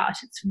to the gut.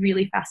 It's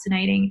really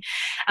fascinating.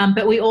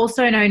 But we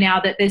also know now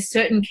that there's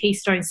certain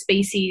keystone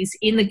species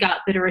in the gut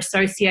that are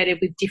associated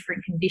with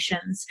different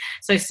conditions.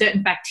 So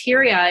certain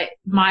bacteria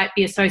might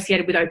be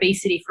associated with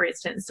obesity, for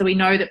instance. So we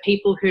know that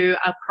people who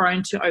are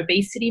prone to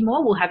obesity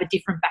more will have a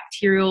different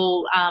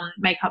bacterial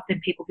makeup than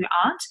people who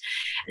aren't.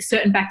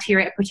 Certain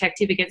bacteria are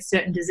protective against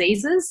certain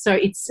diseases. So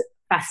it's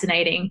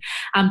fascinating.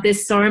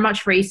 There's so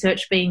much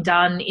research being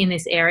done in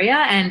this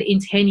area, and in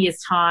 10 years'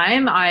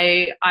 time,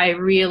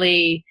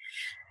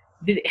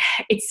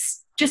 it's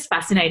just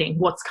fascinating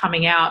what's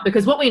coming out,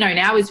 because what we know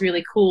now is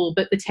really cool,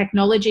 but the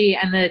technology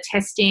and the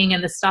testing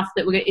and the stuff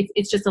that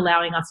it's just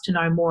allowing us to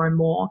know more and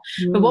more.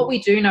 But what we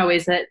do know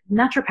is that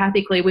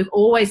naturopathically, we've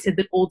always said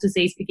that all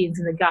disease begins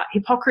in the gut.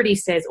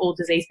 Hippocrates says all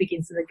disease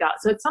begins in the gut.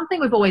 So it's something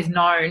we've always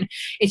known.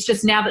 It's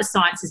just now that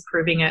science is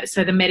proving it.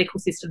 So the medical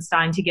system's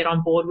starting to get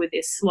on board with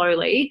this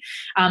slowly.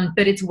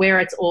 But it's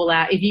where it's all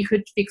at. If you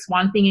could fix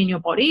one thing in your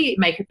body,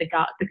 make it the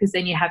gut, because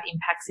then you have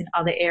impacts in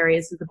other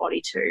areas of the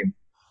body too.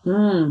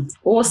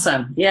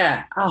 Awesome.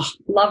 Yeah. Oh,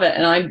 love it.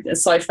 And I'm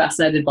so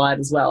fascinated by it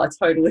as well. I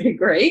totally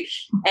agree.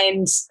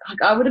 And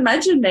I would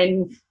imagine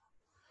then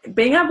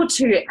being able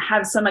to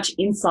have so much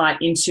insight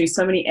into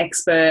so many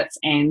experts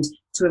and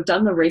to have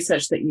done the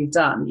research that you've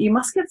done, you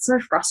must get so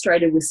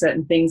frustrated with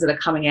certain things that are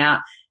coming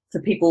out for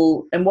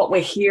people and what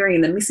we're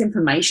hearing, the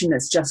misinformation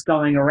that's just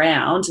going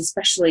around,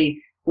 especially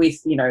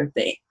with,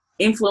 the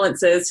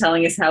influencers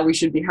telling us how we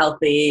should be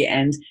healthy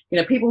and,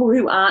 people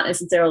who aren't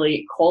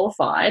necessarily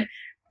qualified.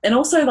 And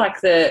also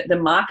like the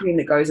marketing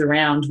that goes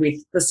around with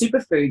the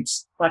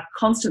superfoods, like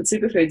constant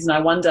superfoods. And I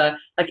wonder,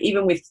 like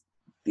even with,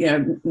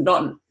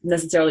 not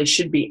necessarily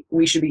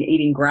we should be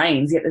eating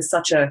grains, yet there's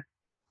such a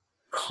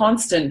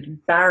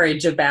constant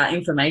barrage about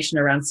information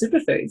around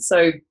superfoods.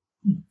 So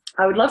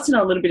I would love to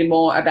know a little bit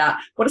more about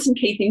what are some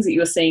key things that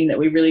you're seeing that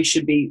we really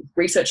should be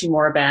researching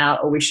more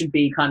about, or we should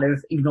be kind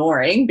of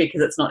ignoring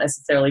because it's not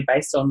necessarily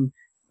based on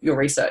your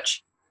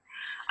research.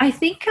 I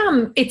think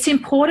it's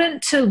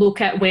important to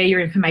look at where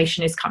your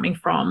information is coming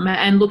from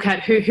and look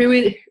at who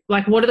is,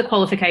 like, what are the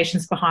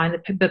qualifications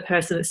behind the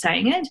person that's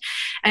saying it.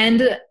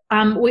 And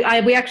we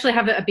actually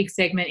have a big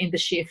segment in The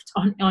Shift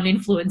on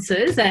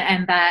influencers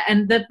and that.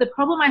 And the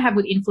problem I have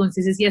with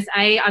influencers is, yes,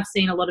 A, I've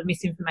seen a lot of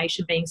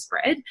misinformation being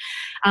spread,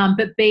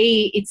 but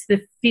B, it's the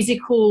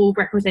physical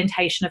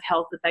representation of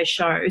health that they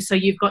show. So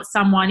you've got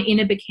someone in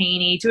a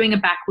bikini doing a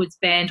backwards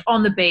bend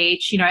on the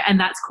beach, and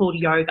that's called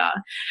yoga,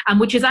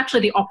 which is actually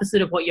the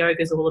opposite of what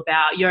yoga is all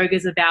about. Yoga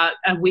is about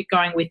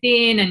going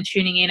within and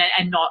tuning in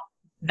and not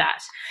that.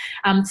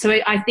 So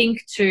I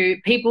think to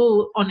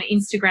people on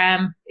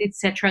Instagram,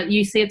 etc.,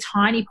 you see a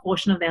tiny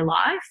portion of their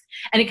life,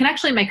 and it can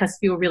actually make us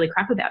feel really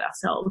crap about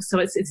ourselves. So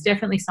it's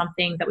definitely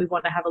something that we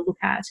want to have a look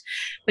at.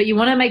 But you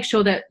want to make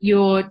sure that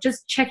you're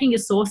just checking your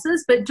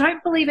sources, but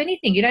don't believe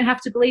anything. You don't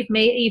have to believe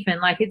me even.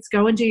 It's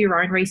go and do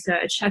your own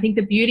research. I think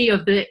the beauty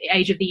of the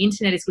age of the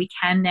internet is we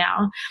can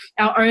now.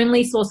 Our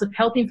only source of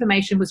health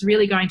information was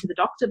really going to the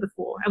doctor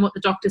before, and what the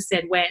doctor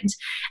said went,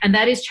 and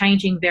that is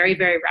changing very,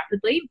 very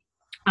rapidly.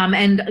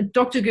 And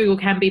Dr. Google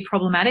can be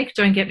problematic,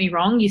 don't get me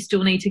wrong. You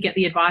still need to get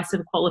the advice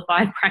of a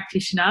qualified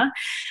practitioner.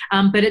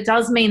 But it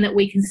does mean that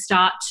we can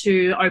start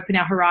to open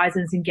our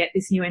horizons and get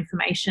this new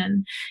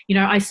information. You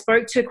know, I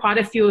spoke to quite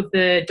a few of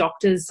the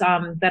doctors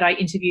that I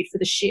interviewed for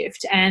the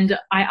shift, and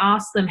I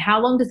asked them,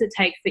 how long does it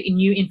take for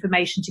new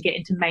information to get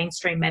into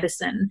mainstream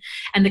medicine?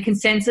 And the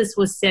consensus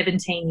was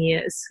 17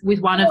 years, with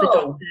one of the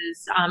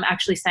doctors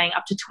actually saying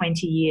up to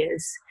 20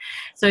 years.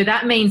 So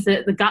that means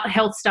that the gut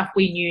health stuff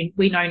we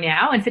know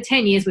now, and for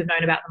 10 years we've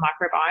known about the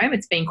microbiome.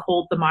 It's been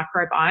called the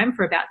microbiome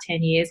for about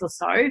 10 years or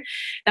so.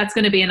 That's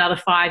going to be another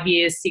 5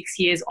 years, 6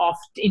 years off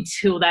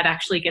until that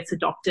actually gets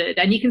adopted.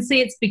 And you can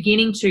see it's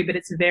beginning to, but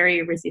it's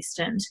very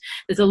resistant.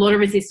 There's a lot of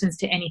resistance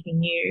to anything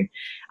new.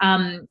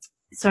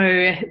 So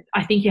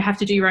I think you have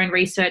to do your own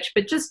research,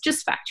 but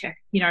just fact check,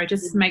 you know,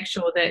 just make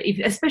sure that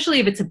especially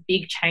if it's a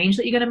big change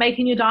that you're going to make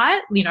in your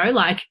diet, you know,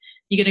 like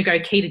you're going to go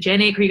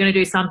ketogenic or you're going to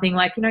do something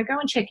like, you know, go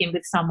and check in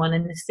with someone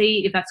and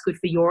see if that's good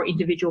for your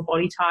individual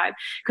body type,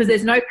 because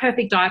there's no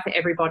perfect diet for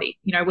everybody.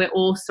 You know, we're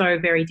all so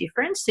very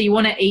different. So you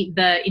want to eat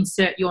the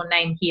insert your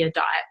name here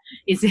diet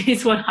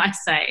is what I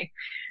say.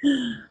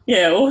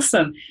 Yeah,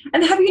 awesome.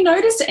 And have you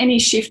noticed any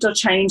shift or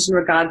change in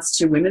regards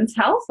to women's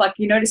health? Like,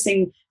 you're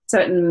noticing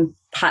certain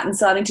patterns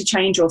starting to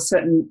change or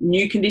certain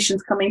new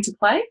conditions coming to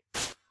play?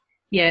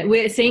 Yeah,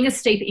 we're seeing a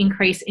steep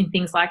increase in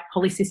things like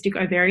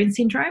polycystic ovarian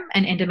syndrome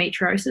and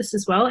endometriosis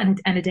as well, and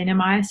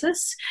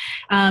adenomyosis.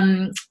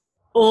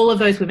 All of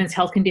those women's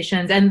health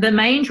conditions. And the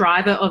main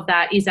driver of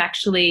that is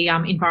actually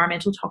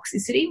environmental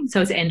toxicity.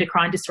 So it's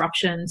endocrine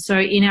disruption. So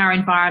in our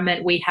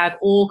environment, we have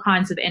all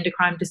kinds of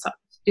endocrine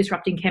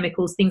disrupting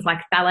chemicals, things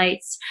like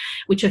phthalates,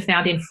 which are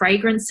found in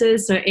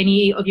fragrances. So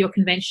any of your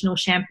conventional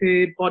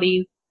shampoo,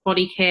 body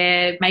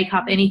care,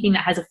 makeup, anything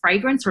that has a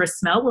fragrance or a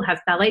smell will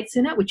have phthalates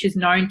in it, which is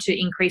known to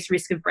increase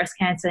risk of breast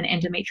cancer and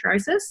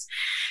endometriosis.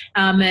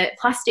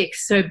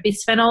 Plastics, so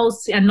bisphenols,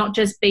 and not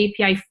just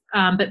BPA,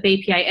 but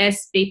BPAS,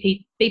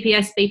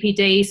 BPS,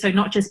 BPD, so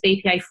not just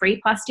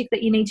BPA-free plastic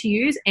that you need to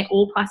use.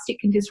 All plastic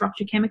can disrupt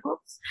your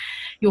chemicals,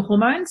 your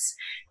hormones.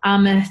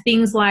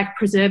 Things like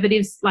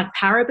preservatives like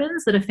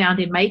parabens that are found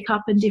in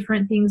makeup and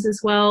different things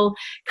as well.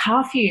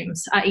 Car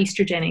fumes are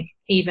estrogenic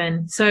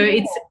even. So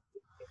it's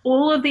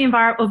all of the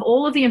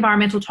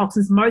environmental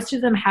toxins, most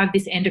of them have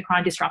this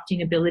endocrine disrupting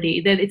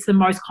ability. That it's the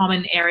most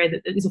common area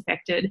that is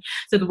affected.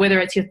 So whether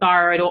it's your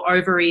thyroid or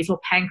ovaries or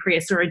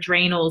pancreas or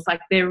adrenals,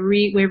 like we're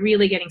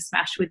really getting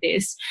smashed with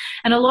this.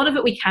 And a lot of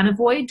it we can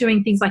avoid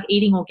doing things like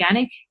eating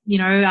organic, you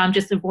know,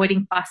 just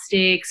avoiding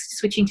plastics,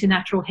 switching to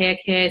natural hair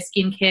care,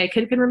 skin care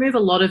can remove a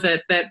lot of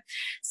it. But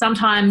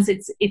sometimes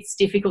it's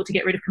difficult to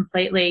get rid of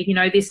completely. You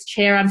know, this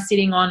chair I'm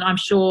sitting on, I'm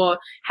sure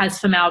has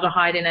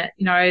formaldehyde in it.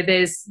 You know,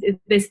 there's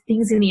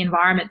things in the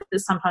environment that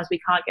sometimes we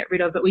can't get rid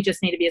of, but we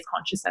just need to be as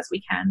conscious as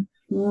we can.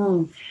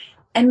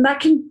 And that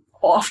can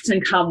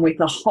often come with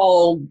a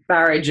whole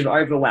barrage of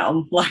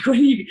overwhelm. Like when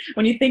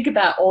you think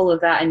about all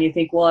of that and you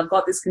think, well, I've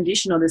got this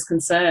condition or this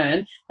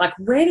concern, like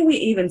where do we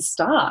even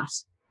start?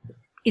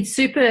 It's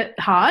super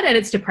hard and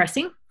it's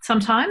depressing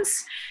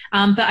sometimes,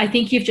 but I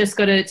think you've just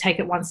got to take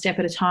it one step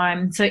at a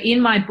time. So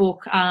in my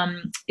book,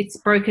 it's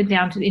broken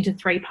down into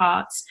 3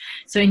 parts.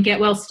 So in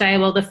Get Well, Stay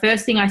Well, the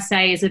first thing I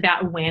say is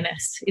about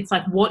awareness. It's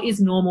like, what is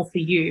normal for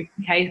you?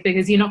 Okay,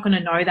 because you're not going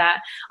to know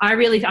that. I'm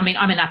a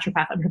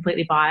naturopath, I'm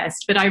completely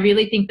biased, but I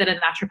really think that a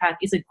naturopath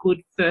is a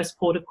good first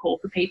port of call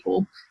for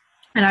people.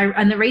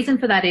 And the reason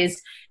for that is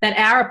that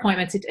our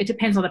appointments, it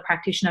depends on the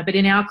practitioner, but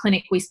in our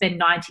clinic, we spend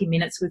 90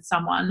 minutes with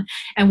someone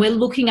and we're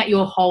looking at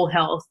your whole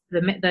health,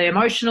 the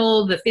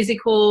emotional, the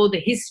physical, the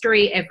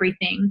history,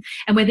 everything.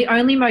 And we're the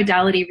only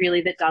modality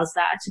really that does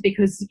that,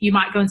 because you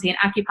might go and see an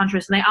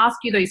acupuncturist and they ask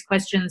you those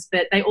questions,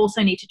 but they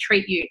also need to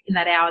treat you in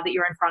that hour that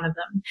you're in front of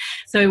them.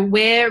 So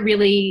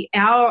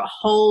our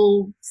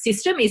whole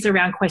system is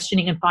around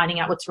questioning and finding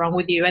out what's wrong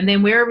with you. And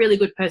then we're a really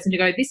good person to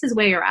go, this is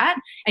where you're at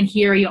and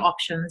here are your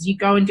options. You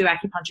go and do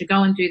acupuncture,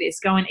 go and do this,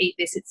 go and eat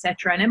this,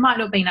 etc. And it might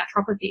not be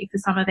naturopathy for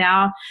some of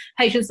our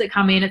patients that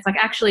come in. It's like,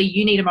 actually,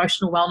 you need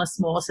emotional wellness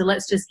more. So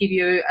let's just give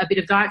you a bit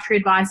of dietary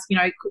advice, you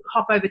know,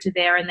 hop over to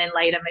there and then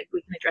later maybe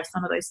we can address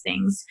some of those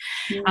things.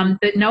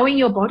 But knowing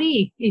your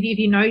body, if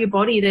you know your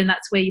body, then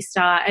that's where you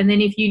start. And then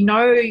if you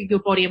know your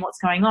body and what's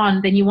going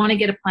on, then you want to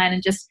get a plan.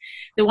 And just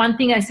the one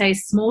thing I say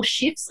is small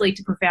shifts lead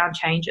to profound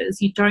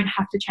changes. You don't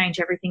have to change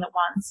everything at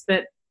once,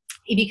 but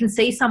if you can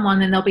see someone,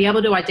 then they'll be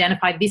able to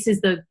identify this is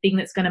the thing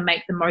that's going to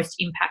make the most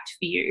impact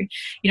for you.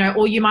 You know,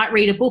 or you might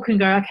read a book and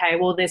go, okay,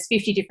 well, there's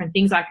 50 different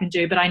things I can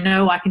do, but I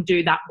know I can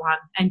do that one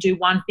and do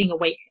one thing a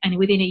week. And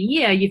within a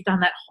year, you've done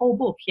that whole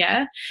book,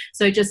 yeah?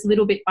 So just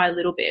little bit by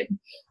little bit.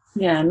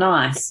 Yeah,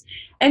 nice.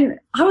 And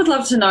I would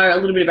love to know a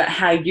little bit about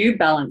how you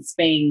balance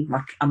being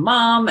like a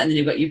mum and then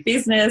you've got your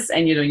business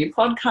and you're doing your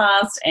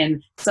podcast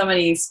and so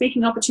many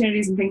speaking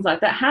opportunities and things like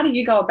that. How do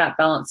you go about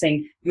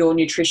balancing your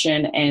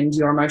nutrition and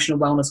your emotional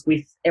wellness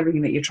with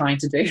everything that you're trying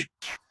to do?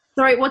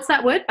 Sorry, what's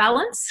that word?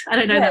 Balance? I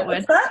don't know that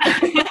word.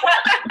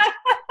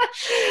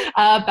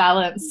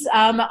 Balance.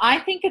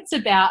 I think it's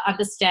about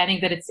understanding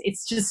that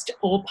it's just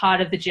all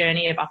part of the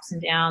journey of ups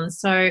and downs.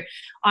 So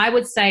I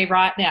would say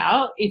right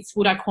now,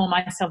 would I call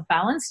myself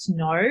balanced?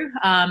 No.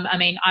 I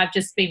mean, I've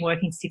just been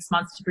working 6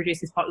 months to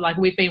produce this. Like,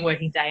 we've been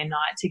working day and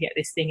night to get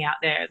this thing out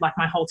there, like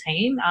my whole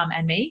team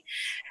and me.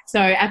 So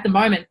at the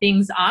moment,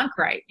 things aren't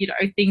great. You know,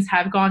 things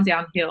have gone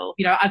downhill.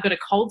 You know, I've got a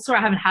cold sore.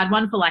 I haven't had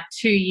one for like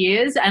 2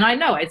 years, and I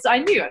know it. I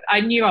knew it. I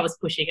knew I was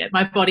pushing it.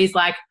 My body's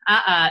like,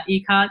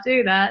 you can't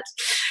do that.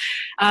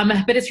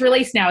 But it's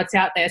released now. It's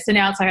out there. So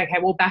now it's like,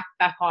 okay, well, back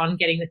on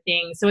getting the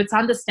thing. So it's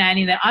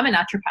understanding that I'm a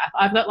naturopath.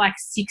 I've got like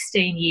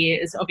 16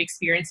 years of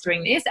experience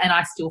doing this, and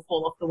I still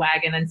fall off the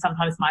wagon, and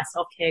sometimes my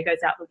self-care goes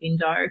out the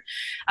window.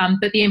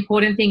 But the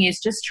important thing is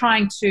just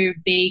trying to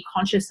be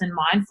conscious and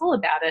mindful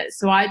about it.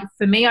 So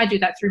for me, I do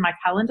that through my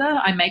calendar.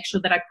 I make sure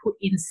that I put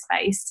in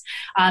space.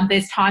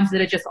 There's times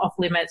that are just off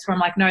limits where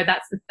I'm like, no,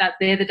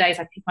 they're the days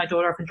I pick my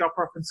daughter up and drop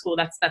her off from school.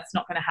 That's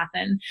not going to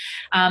happen.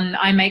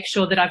 I make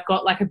sure that I've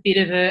got like a bit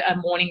of a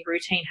morning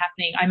routine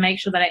happening. I make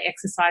sure that I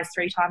exercise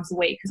 3 times a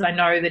week, because I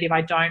know that if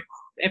I don't,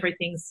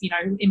 everything's,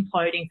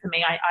 imploding for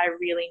me. I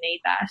really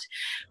need that.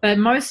 But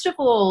most of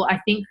all, I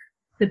think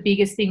the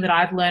biggest thing that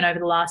I've learned over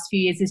the last few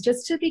years is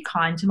just to be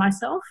kind to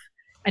myself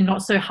and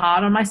not so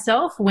hard on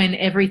myself when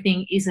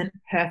everything isn't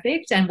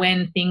perfect and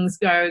when things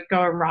go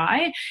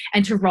awry,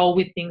 and to roll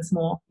with things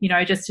more,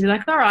 just to be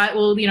like, all right,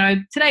 well,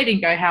 today didn't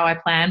go how I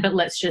planned, but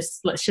let's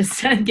just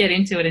get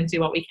into it and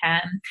do what we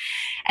can.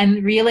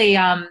 And really,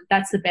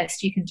 that's the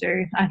best you can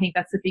do. I think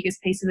that's the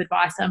biggest piece of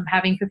advice I'm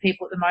having for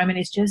people at the moment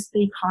is just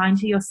be kind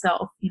to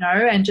yourself,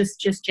 and just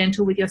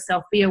gentle with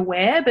yourself. Be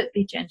aware, but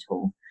be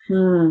gentle.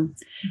 And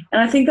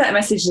I think that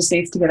message just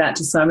needs to get out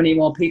to so many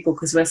more people,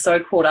 because we're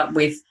so caught up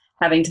with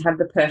having to have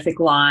the perfect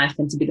life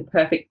and to be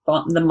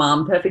the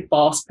mum, perfect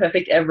boss,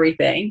 perfect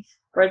everything.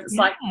 Whereas it's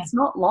like, it's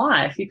not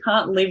life. You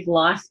can't live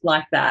life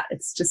like that.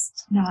 It's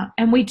just... No,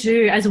 and we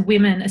do, as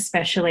women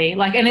especially.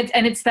 Like, and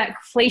it's that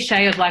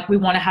cliche of like, we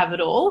want to have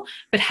it all,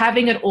 but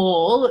having it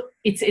all,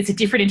 it's a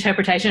different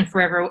interpretation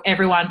for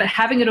everyone. But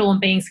having it all and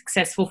being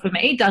successful for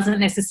me doesn't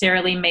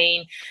necessarily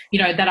mean,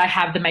 that I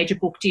have the major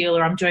book deal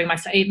or I'm doing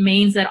it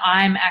means that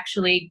I'm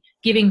actually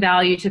giving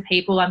value to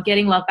people, I'm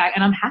getting love back,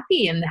 and I'm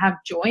happy and have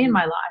joy in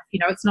my life.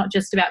 It's not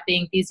just about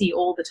being busy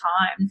all the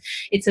time.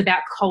 It's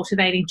about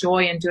cultivating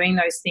joy and doing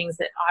those things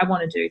that I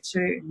want to do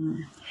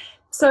too.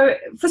 So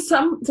for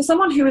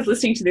someone who is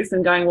listening to this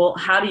and going, well,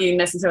 how do you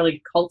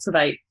necessarily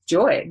cultivate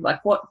joy?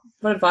 Like what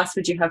advice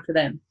would you have for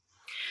them?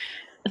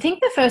 I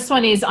think the first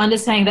one is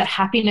understanding that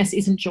happiness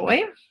isn't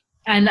joy.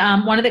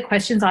 And one of the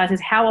questions I ask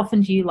is, how often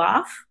do you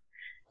laugh?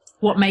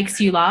 What makes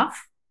you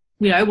laugh?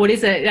 What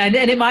is it? And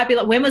it might be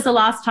like, when was the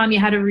last time you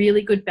had a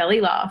really good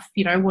belly laugh?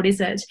 What is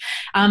it?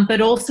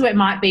 But also it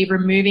might be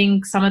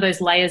removing some of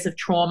those layers of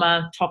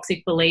trauma,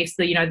 toxic beliefs,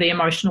 the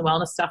emotional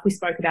wellness stuff we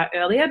spoke about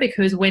earlier,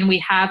 because when we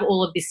have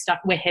all of this stuff,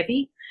 we're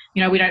heavy.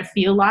 We don't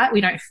feel light,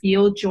 we don't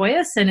feel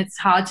joyous, and it's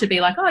hard to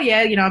be like, oh yeah,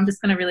 I'm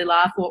just going to really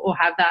laugh or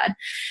have that.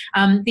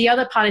 The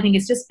other part, I think,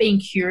 is just being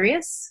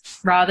curious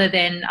rather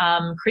than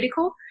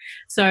critical.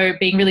 So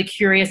being really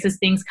curious as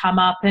things come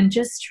up and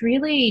just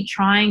really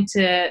trying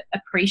to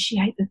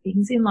appreciate the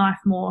things in life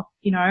more.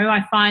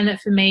 I find that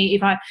for me,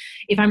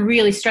 if I'm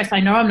really stressed, I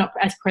know I'm not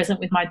as present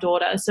with my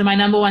daughter. So my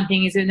number one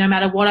thing is that no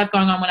matter what I've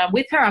going on, when I'm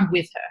with her, I'm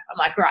with her. I'm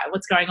like, right,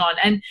 what's going on?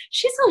 And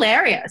she's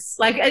hilarious.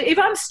 Like, if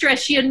I'm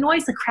stressed, she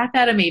annoys the crap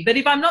out of me. But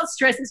if I'm not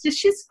stressed, it's just,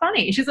 she's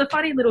funny. She's a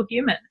funny little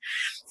human.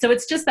 So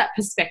it's just that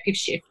perspective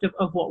shift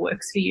of what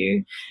works for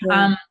you.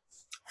 Yeah.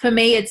 For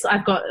me,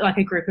 I've got like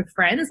a group of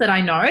friends that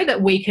I know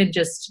that we can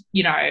just,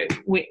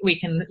 we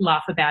can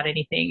laugh about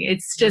anything.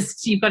 It's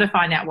just, you've got to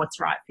find out what's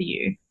right for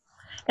you.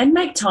 And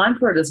make time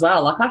for it as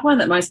well. Like, I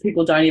find that most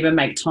people don't even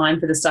make time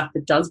for the stuff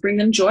that does bring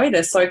them joy.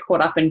 They're so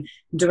caught up in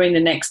doing the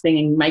next thing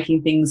and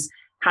making things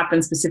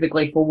happen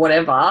specifically for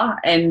whatever.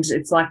 And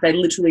it's like they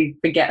literally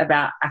forget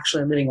about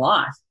actually living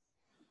life.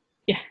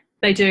 Yeah,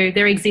 they do.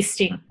 They're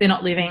existing. They're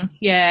not living.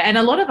 Yeah. And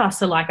a lot of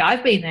us are like,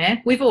 I've been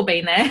there. We've all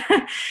been there.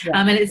 Yeah.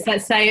 And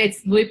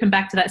it's looping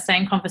back to that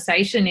same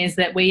conversation, is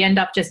that we end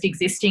up just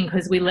existing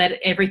because we let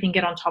everything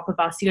get on top of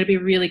us. You got to be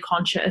really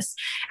conscious.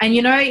 And,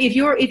 if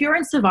you're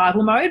in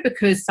survival mode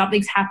because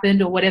something's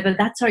happened or whatever,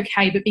 that's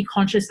okay. But be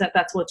conscious that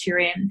that's what you're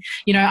in.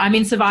 I'm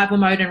in survival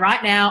mode, and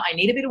right now I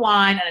need a bit of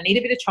wine and I need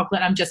a bit of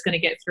chocolate. And I'm just going to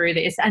get through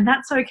this. And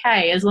that's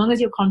okay, as long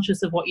as you're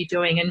conscious of what you're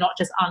doing and not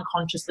just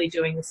unconsciously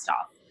doing the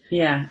stuff.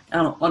 Yeah,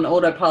 on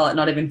autopilot,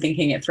 not even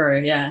thinking it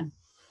through, yeah.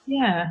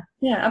 Yeah.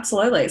 Yeah,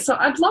 absolutely. So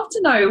I'd love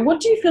to know, what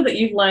do you feel that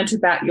you've learned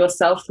about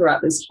yourself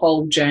throughout this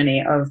whole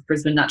journey of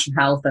Brisbane Natural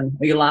Health and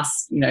your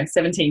last,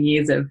 17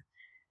 years of...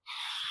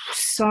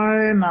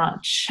 So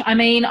much. I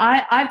mean,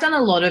 I've done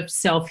a lot of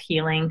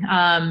self-healing,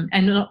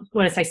 and not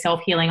when I say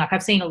self-healing, like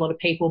I've seen a lot of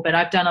people, but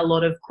I've done a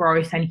lot of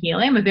growth and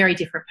healing. I'm a very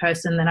different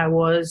person than I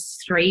was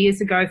 3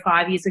 years ago,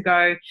 5 years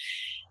ago,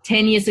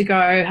 10 years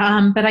ago.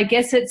 But I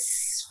guess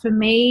it's, for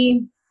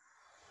me...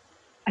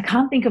 I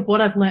can't think of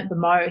what I've learnt the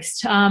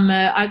most,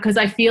 because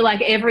I feel like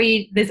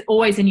there's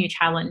always a new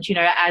challenge, you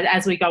know,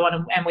 as we go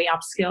on and we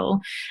upskill.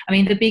 I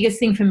mean, the biggest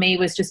thing for me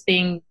was just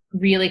being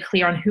really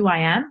clear on who I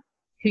am,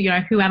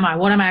 who am I?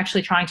 What am I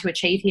actually trying to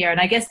achieve here? And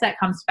I guess that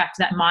comes back to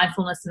that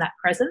mindfulness and that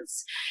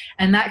presence.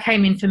 And that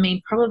came in for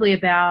me probably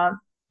about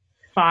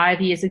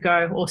 5 years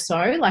ago or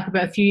so, like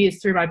about a few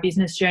years through my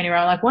business journey, where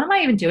I'm like, what am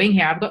I even doing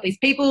here? I've got these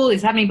people,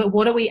 it's happening, but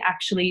what are we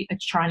actually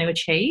trying to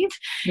achieve?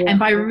 Yeah. And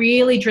by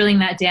really drilling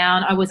that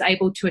down, I was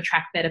able to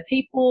attract better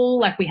people.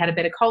 Like, we had a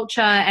better culture,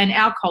 and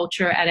our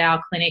culture at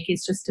our clinic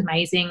is just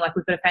amazing. Like,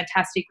 we've got a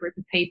fantastic group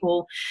of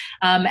people,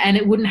 and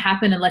it wouldn't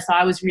happen unless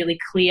I was really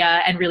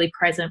clear and really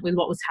present with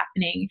what was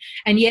happening.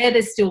 And yeah,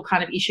 there's still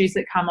kind of issues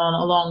that come on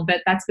along,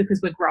 but that's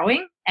because we're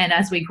growing. And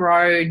as we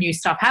grow, new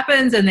stuff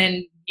happens, and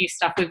then new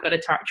stuff we've got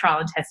to trial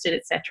and test it,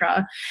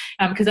 etc.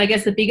 Because I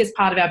guess the biggest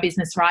part of our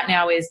business right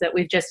now is that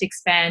we've just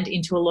expanded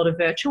into a lot of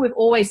virtual. We've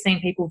always seen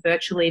people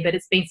virtually, but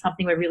it's been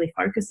something we're really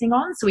focusing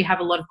on. So we have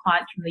a lot of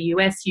clients from the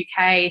US,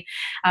 UK,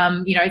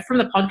 from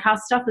the podcast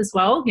stuff as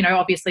well. You know,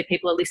 obviously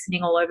people are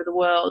listening all over the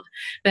world,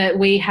 but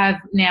we have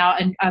now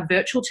a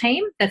virtual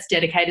team that's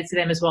dedicated to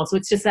them as well. So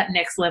it's just that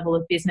next level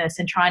of business,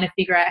 and trying to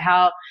figure out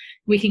how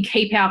we can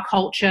keep our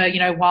culture, you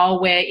know,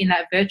 while we're in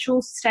that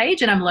virtual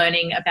stage. And I'm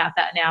learning about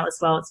that now as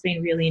well. It's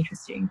been really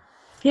interesting.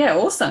 Yeah,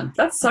 awesome.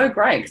 That's so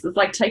great, because it's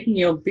like taking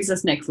your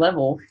business next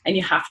level, and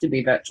you have to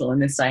be virtual in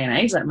this day and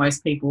age. Like,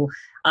 most people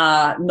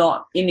are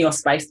not in your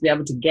space to be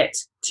able to get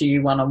to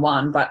you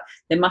one-on-one, but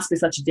there must be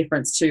such a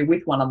difference too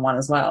with one-on-one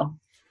as well.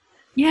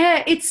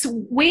 Yeah,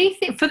 we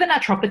think for the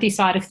naturopathy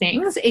side of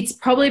things, it's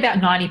probably about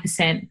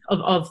 90%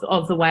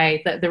 of the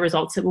way that the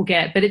results that we'll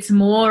get. But it's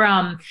more,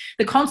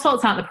 the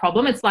consults aren't the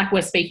problem. It's like,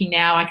 we're speaking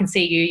now. I can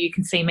see you, you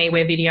can see me.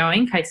 We're videoing,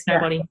 in case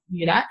nobody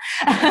knew that.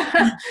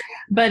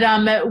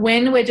 But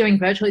when we're doing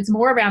virtual, it's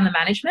more around the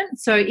management.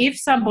 So if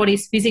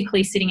somebody's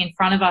physically sitting in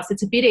front of us,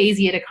 it's a bit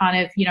easier to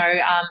kind of,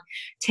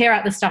 tear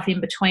out the stuff in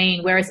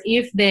between. Whereas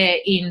if they're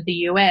in the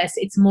US,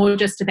 it's more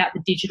just about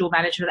the digital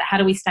management. How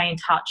do we stay in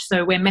touch?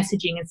 So we're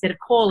messaging instead of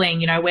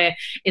calling, where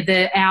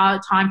our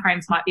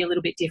timeframes might be a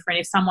little bit different.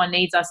 If someone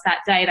needs us that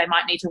day, they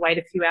might need to wait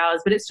a few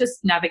hours, but it's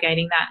just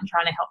navigating that and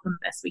trying to help them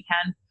the best we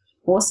can.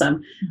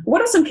 Awesome.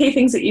 What are some key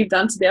things that you've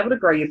done to be able to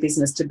grow your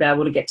business, to be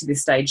able to get to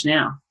this stage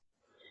now?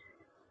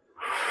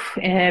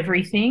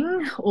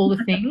 Everything, all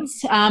the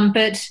things.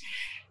 But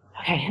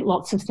okay,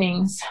 lots of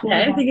things. Yeah,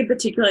 anything in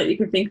particular that you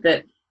could think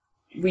that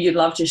you'd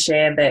love to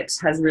share that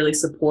has really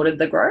supported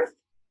the growth?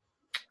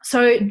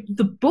 So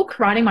the book,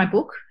 writing my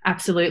book,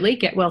 absolutely,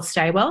 Get Well,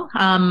 Stay Well.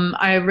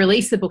 I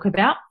released the book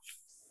about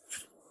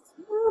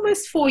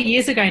almost 4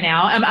 years ago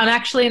now. I'm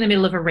actually in the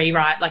middle of a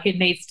rewrite. Like,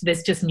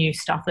 there's just new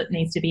stuff that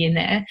needs to be in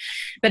there.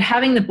 But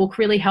having the book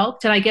really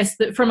helped. And I guess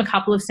that from a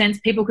couple of sense,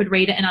 people could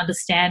read it and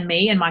understand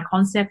me and my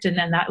concept, and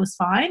then that was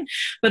fine.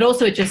 But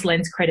also it just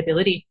lends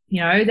credibility,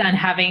 and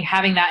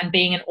having that and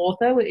being an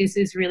author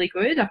is really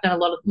good. I've done a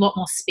lot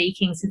more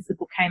speaking since the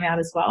book came out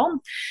as well.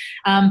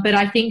 But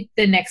I think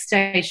the next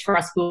stage for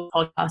us will be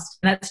a podcast.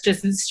 And that's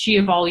just the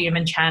sheer volume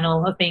and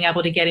channel of being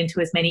able to get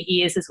into as many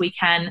ears as we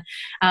can.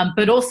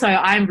 But also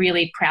I'm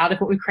really proud of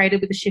what we've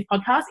created with the Shift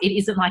podcast. It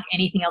isn't like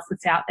anything else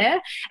that's out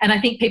there. And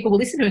I think people will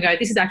listen to it and go,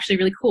 this is actually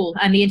really cool.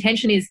 And the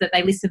intention is that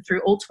they listen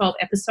through all 12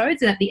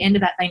 episodes, and at the end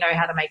of that, they know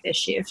how to make their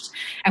shift.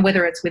 And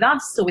whether it's with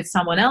us or with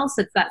someone else,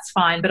 that's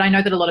fine. But I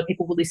know that a lot of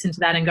people will listen to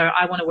that and go,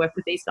 I want to work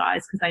with these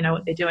guys because they know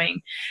what they're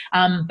doing.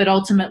 But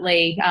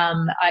ultimately,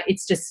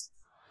 it's just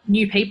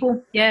new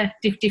people,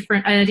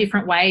 different in a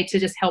different way to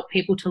just help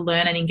people to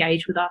learn and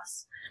engage with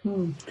us.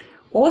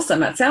 Awesome.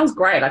 That sounds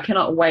great. I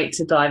cannot wait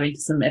to dive into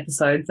some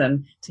episodes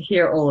and to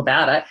hear all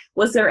about it.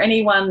 Was there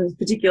anyone in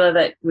particular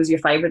that was your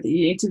favourite that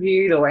you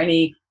interviewed, or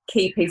any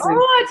key pieces?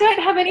 I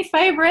don't have any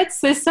favourites.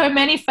 There's so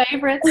many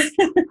favourites.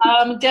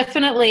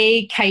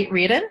 Definitely Kate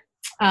Reardon.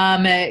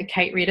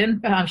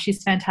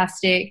 She's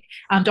fantastic.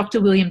 Dr.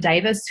 William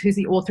Davis, who's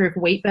the author of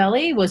Wheat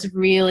Belly, was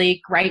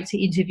really great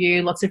to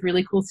interview. Lots of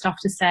really cool stuff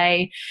to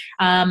say.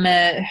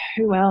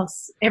 Who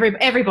else?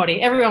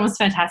 Everybody. Everyone was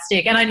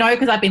fantastic. And I know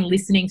because I've been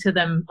listening to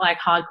them like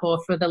hardcore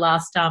for the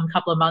last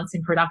couple of months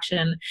in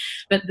production.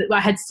 But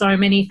I had so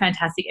many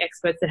fantastic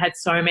experts that had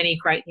so many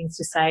great things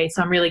to say.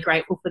 So I'm really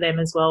grateful for them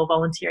as well,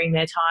 volunteering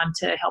their time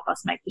to help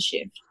us make the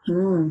shift.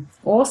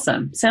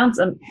 Awesome. Sounds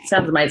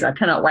amazing. I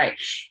cannot wait.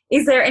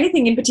 Is there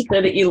anything in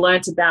particular that you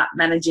learnt about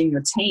managing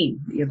your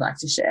team that you'd like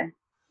to share?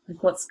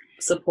 Like, what's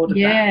supported that?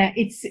 Yeah,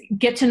 it's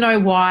get to know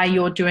why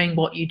you're doing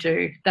what you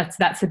do. That's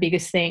the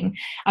biggest thing.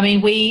 I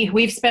mean,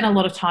 we've spent a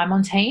lot of time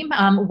on team.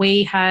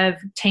 We have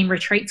team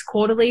retreats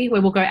quarterly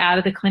where we'll go out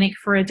of the clinic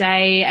for a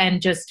day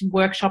and just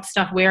workshop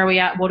stuff. Where are we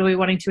at? What are we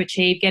wanting to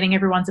achieve? Getting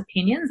everyone's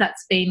opinions.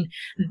 That's been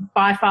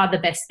by far the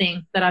best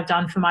thing that I've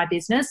done for my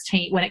business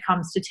when it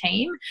comes to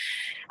team.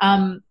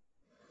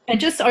 And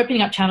just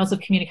opening up channels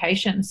of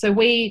communication. So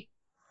we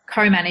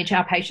co-manage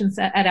our patients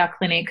at our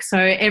clinic. So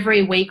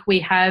every week we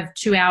have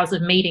 2 hours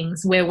of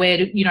meetings where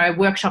we're,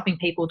 workshopping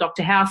people,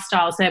 Dr. House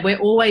style. So we're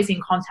always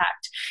in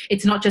contact.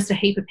 It's not just a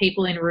heap of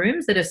people in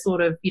rooms that are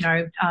sort of,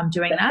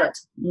 doing that.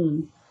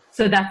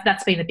 So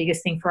that's been the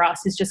biggest thing for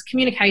us, is just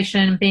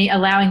communication,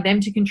 allowing them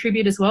to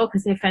contribute as well,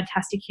 because they're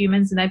fantastic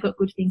humans and they've got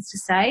good things to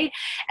say,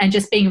 and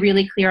just being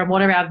really clear on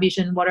what are our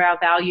vision, what are our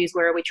values,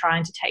 where are we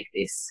trying to take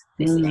this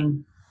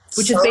thing.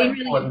 Which has been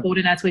really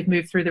important as we've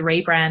moved through the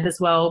rebrand as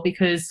well,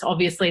 because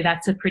obviously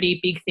that's a pretty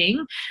big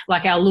thing.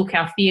 Like our look,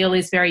 our feel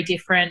is very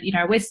different. You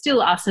know, we're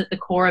still us at the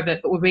core of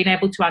it, but we've been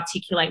able to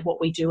articulate what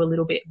we do a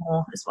little bit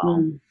more as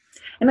well.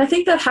 And I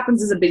think that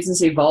happens as a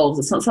business evolves.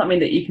 It's not something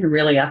that you can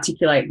really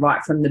articulate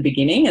right from the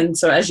beginning. And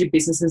so as your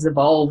business has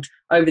evolved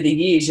over the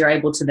years, you're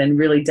able to then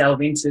really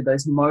delve into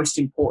those most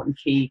important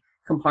key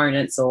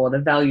components or the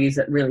values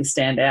that really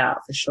stand out,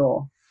 for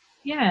sure.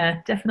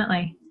 Yeah,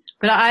 definitely.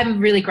 But I'm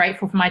really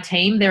grateful for my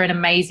team. They're an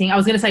amazing, I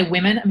was going to say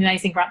women,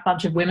 amazing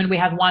bunch of women. We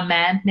have one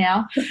man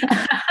now.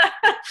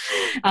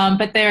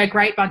 But they're a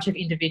great bunch of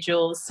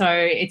individuals. So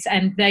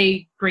and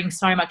they bring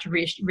so much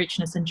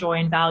richness and joy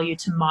and value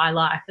to my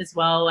life as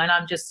well. And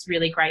I'm just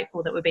really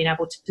grateful that we've been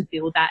able to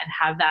build that and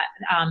have that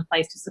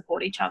place to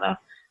support each other.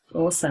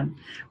 Awesome.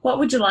 What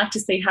would you like to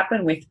see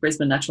happen with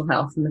Brisbane Natural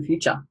Health in the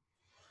future?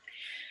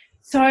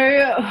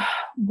 So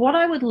what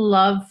I would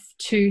love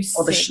to see.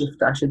 Or the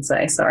shift, I should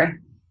say, sorry.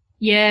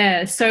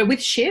 Yeah. So with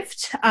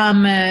Shift,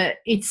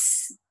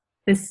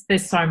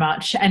 there's so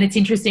much, and it's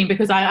interesting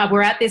because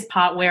we're at this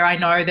part where I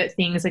know that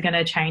things are going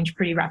to change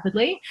pretty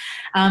rapidly.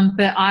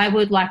 But I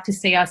would like to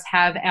see us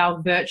have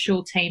our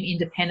virtual team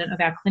independent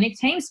of our clinic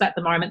team. So at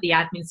the moment, the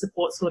admin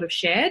support sort of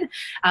shared,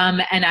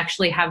 and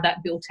actually have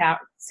that built out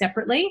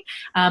separately.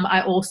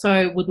 I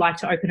also would like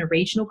to open a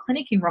regional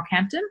clinic in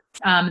Rockhampton,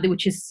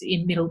 which is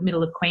in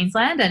middle of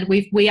Queensland, and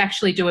we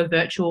actually do a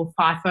virtual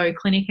FIFO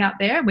clinic out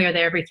there. We're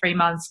there every 3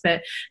 months,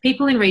 but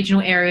people in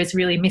regional areas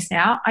really miss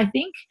out, I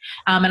think,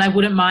 and I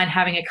wouldn't mind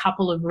having a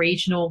couple of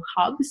regional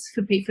hubs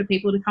for people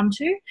to come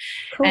to.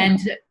 Cool.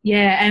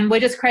 And we're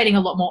just creating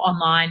a lot more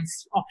online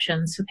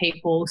options for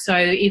people, so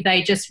if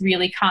they just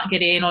really can't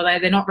get in, or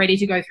they're not ready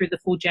to go through the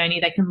full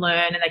journey, they can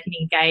learn and they can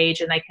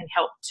engage and they can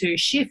help to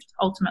shift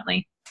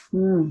ultimately.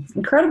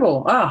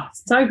 Incredible. Oh,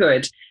 so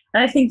good.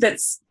 And I think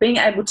that's being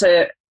able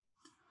to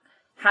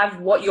have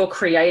what you're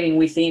creating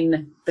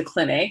within the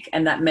clinic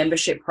and that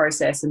membership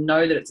process, and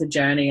know that it's a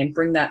journey, and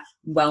bring that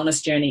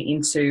wellness journey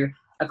into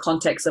a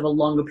context of a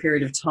longer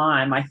period of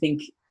time. I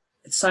think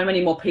so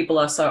many more people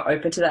are so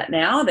open to that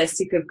now. They're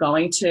sick of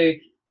going to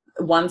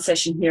one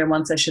session here and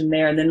one session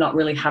there, and they're not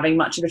really having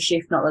much of a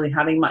shift, not really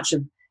having much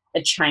of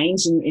a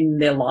change in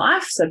their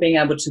life. So being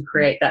able to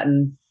create that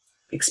and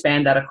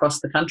expand that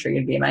across the country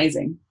would be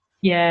amazing.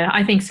 Yeah,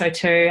 I think so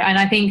too. And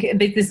I think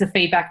this is the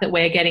feedback that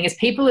we're getting, is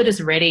people are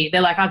just ready. They're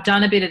like, I've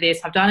done a bit of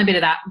this, I've done a bit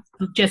of that,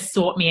 just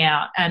sort me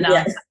out. And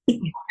that's what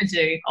we want to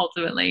do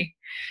ultimately.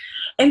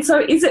 And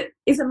so is it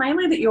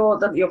mainly that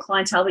your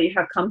clientele that you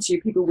have come to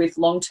you, people with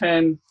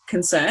long-term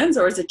concerns,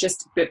 or is it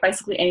just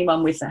basically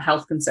anyone with a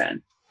health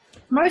concern?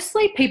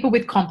 Mostly people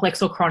with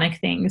complex or chronic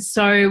things.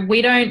 So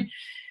we don't,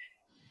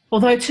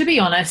 although to be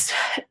honest,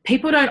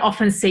 people don't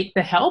often seek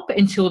the help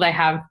until they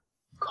have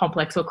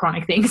complex or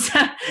chronic things.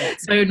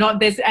 So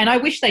and I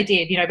wish they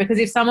did, because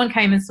if someone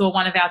came and saw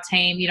one of our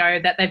team,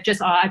 that they've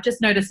just, I've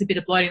just noticed a bit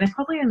of bloating, they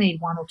probably only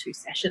need 1 or 2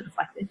 sessions.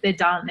 Like they're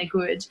done, they're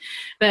good.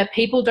 But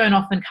people don't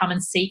often come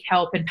and seek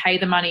help and pay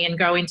the money and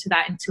go into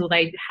that until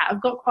they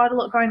have got quite a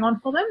lot going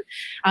on for them.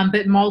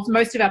 But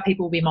most of our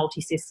people will be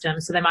multi-system.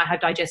 So they might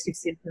have digestive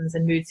symptoms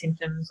and mood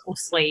symptoms, or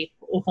sleep,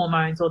 or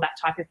hormones, or that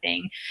type of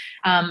thing.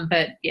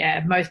 But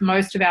yeah,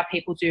 most of our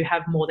people do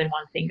have more than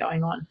one thing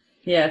going on.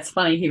 Yeah, it's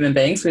funny, human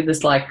beings, we're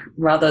just like,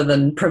 rather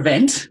than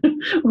prevent,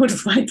 we'll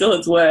just wait till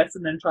it's worse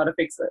and then try to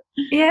fix it.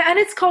 Yeah, and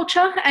it's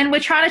culture, and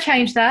we're trying to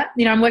change that.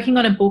 I'm working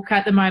on a book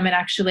at the moment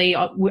actually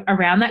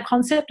around that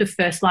concept of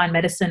first line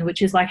medicine,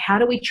 which is like, how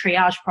do we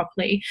triage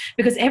properly?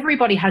 Because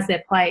everybody has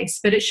their place,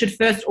 but it should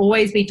first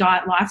always be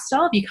diet,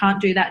 lifestyle. If you can't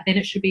do that, then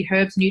it should be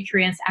herbs,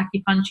 nutrients,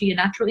 acupuncture, your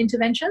natural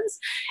interventions,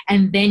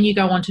 and then you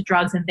go on to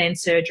drugs and then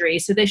surgery.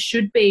 So there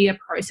should be a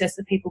process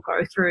that people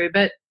go through,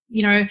 but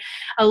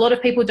a lot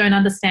of people don't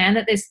understand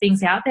that there's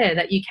things out there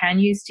that you can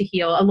use to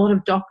heal. A lot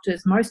of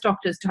most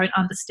doctors don't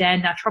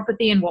understand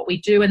naturopathy and what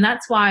we do. And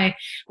that's why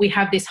we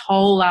have this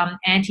whole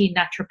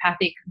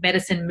anti-naturopathic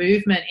medicine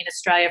movement in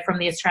Australia from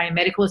the Australian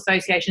Medical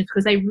Association,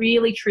 because they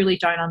really, truly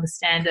don't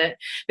understand it.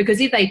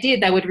 Because if they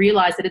did, they would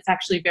realise that it's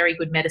actually very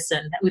good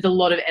medicine with a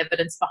lot of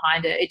evidence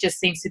behind it. It just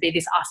seems to be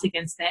this us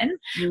against them.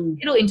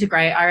 It'll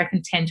integrate, I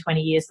reckon, 10,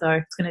 20 years though.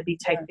 It's going to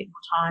take a bit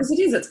more time.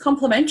 Because it's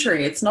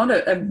complementary. It's not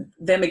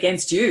them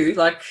against you.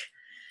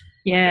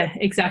 Yeah,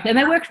 exactly. And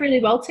they work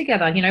really well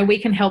together. We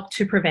can help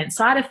to prevent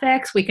side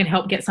effects. We can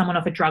help get someone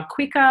off a drug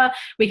quicker.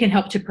 We can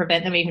help to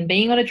prevent them even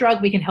being on a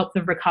drug. We can help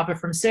them recover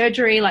from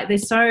surgery. Like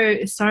there's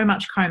so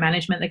much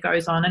co-management that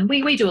goes on. And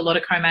we do a lot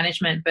of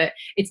co-management, but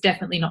it's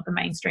definitely not the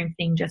mainstream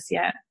thing just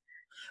yet.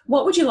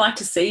 What would you like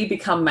to see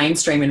become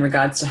mainstream in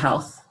regards to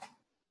health?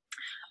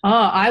 Oh,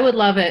 I would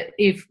love it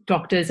if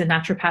doctors and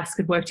naturopaths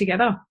could work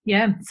together.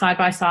 Yeah, side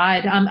by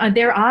side.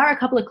 There are a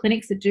couple of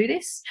clinics that do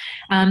this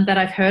that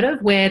I've heard of,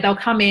 where they'll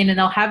come in and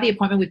they'll have the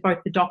appointment with both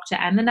the doctor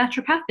and the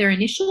naturopath, their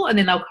initial, and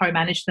then they'll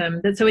co-manage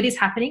them. So it is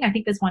happening. I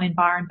think there's one in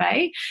Byron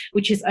Bay,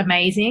 which is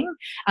amazing.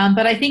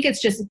 But I think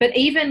it's just, but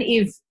even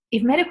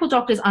if medical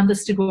doctors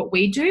understood what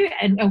we do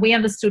and we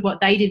understood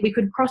what they did, we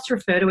could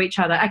cross-refer to each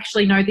other.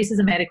 Actually, no, this is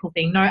a medical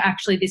thing. No,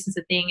 actually, this is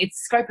a thing. It's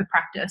scope of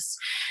practice.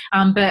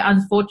 But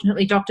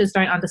unfortunately, doctors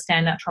don't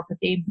understand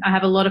naturopathy. I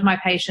have a lot of my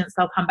patients,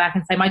 they'll come back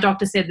and say, my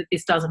doctor said that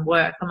this doesn't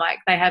work. I'm like,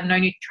 they have no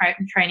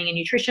training in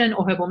nutrition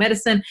or herbal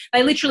medicine.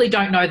 They literally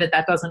don't know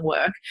that doesn't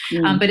work.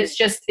 But it's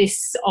just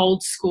this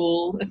old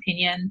school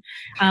opinion.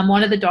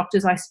 One of the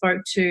doctors I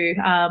spoke to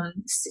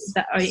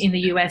in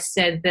the US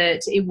said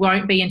that it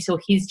won't be until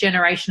his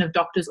generation of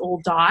doctors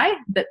all die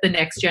that the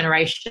next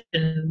generation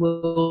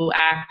will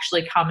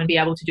actually come and be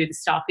able to do the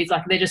stuff. It's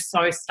like they're just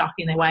so stuck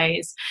in their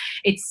ways.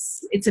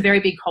 It's a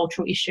very big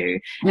cultural issue.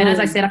 And as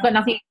I said, I've got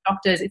nothing against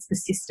doctors. It's the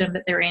system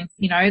that they're in.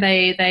 You know,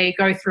 they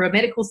go through a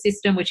medical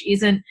system which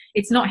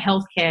it's not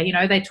healthcare. You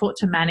know, they're taught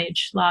to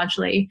manage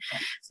largely.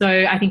 So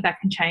I think that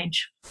can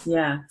change.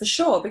 Yeah, for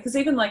sure. Because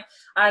even like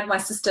I had my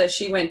sister,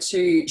 she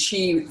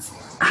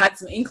had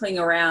some inkling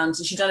around,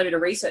 and she'd done a bit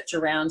of research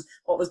around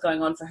what was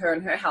going on for her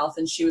and her health,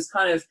 and she was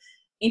kind of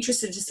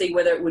interested to see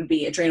whether it would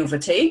be adrenal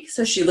fatigue.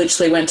 So she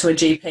literally went to a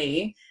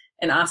GP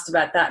and asked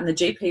about that, and the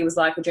GP was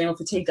like, adrenal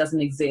fatigue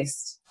doesn't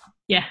exist.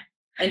 Yeah.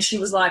 And she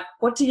was like,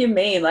 what do you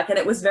mean? Like, and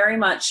it was very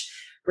much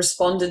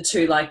responded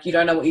to like, you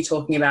don't know what you're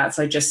talking about,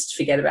 so just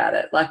forget about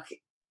it. Like,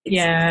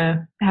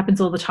 yeah, it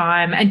happens all the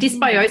time. And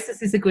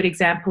dysbiosis is a good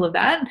example of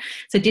that.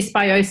 So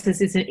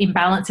dysbiosis is an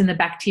imbalance in the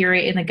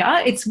bacteria in the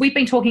gut.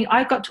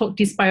 I got taught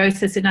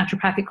dysbiosis at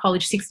Naturopathic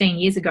College 16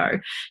 years ago,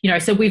 you know,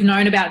 so we've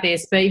known about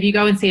this, but if you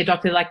go and see a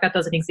doctor, like, that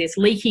doesn't exist.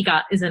 Leaky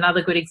gut is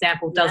another good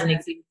example, doesn't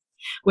exist.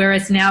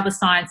 Whereas now the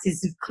science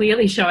is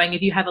clearly showing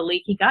if you have a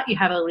leaky gut, you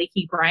have a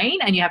leaky brain,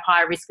 and you have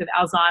higher risk of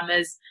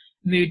Alzheimer's,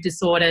 mood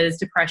disorders,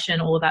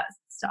 depression, all of that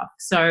stuff.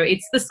 So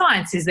it's the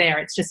science is there.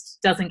 It just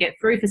doesn't get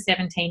through for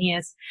 17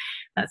 years.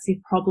 That's the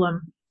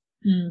problem.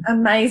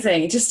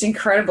 Amazing. Just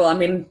incredible. I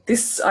mean,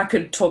 I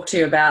could talk to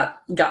you about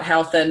gut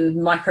health and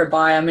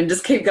microbiome and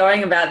just keep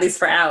going about this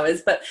for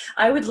hours, but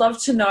I would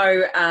love to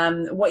know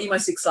what you're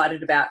most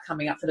excited about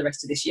coming up for the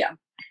rest of this year.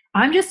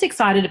 I'm just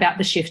excited about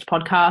the Shift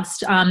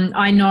podcast.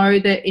 I know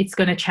that it's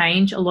going to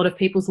change a lot of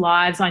people's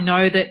lives. I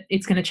know that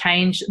it's going to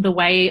change the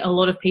way a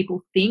lot of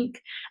people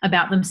think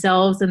about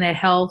themselves and their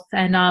health.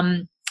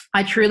 And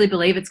I truly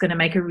believe it's going to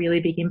make a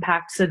really big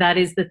impact. So that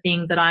is the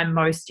thing that I'm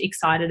most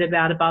excited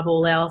about above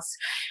all else.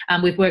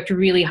 We've worked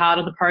really hard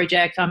on the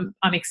project. I'm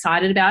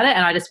excited about it,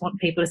 and I just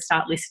want people to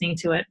start listening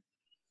to it.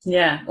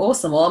 Yeah,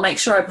 awesome. Well, I'll make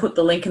sure I put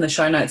the link in the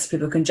show notes so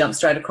people can jump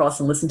straight across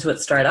and listen to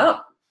it straight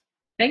up.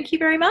 Thank you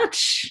very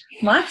much.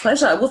 My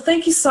pleasure. Well,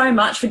 thank you so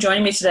much for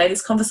joining me today.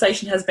 This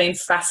conversation has been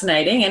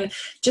fascinating, and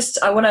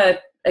I want to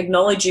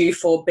acknowledge you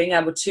for being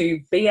able to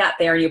be out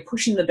there and you're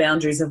pushing the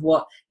boundaries of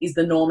what is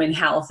the norm in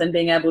health, and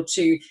being able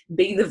to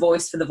be the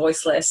voice for the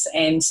voiceless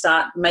and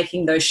start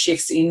making those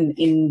shifts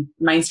in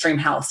mainstream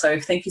health. So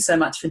thank you so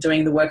much for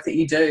doing the work that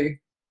you do.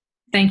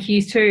 Thank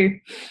you too.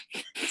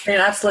 It's been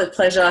an absolute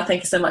pleasure.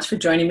 Thank you so much for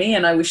joining me,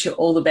 and I wish you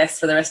all the best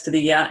for the rest of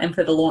the year and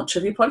for the launch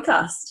of your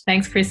podcast.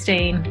 Thanks,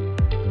 Christine.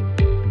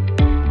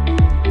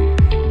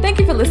 Thank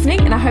you for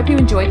listening, and I hope you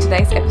enjoyed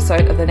today's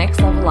episode of the Next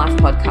Level Life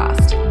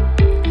podcast.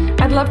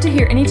 I'd love to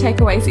hear any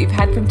takeaways that you've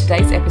had from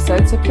today's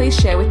episode, so please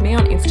share with me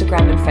on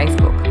Instagram and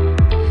Facebook.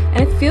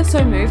 And if you feel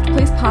so moved,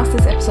 please pass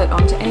this episode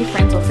on to any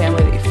friends or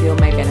family that you feel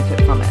may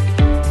benefit from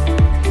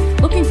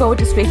it. Looking forward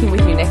to speaking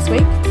with you next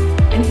week,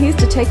 and here's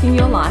to taking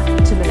your life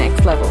to the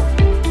next level.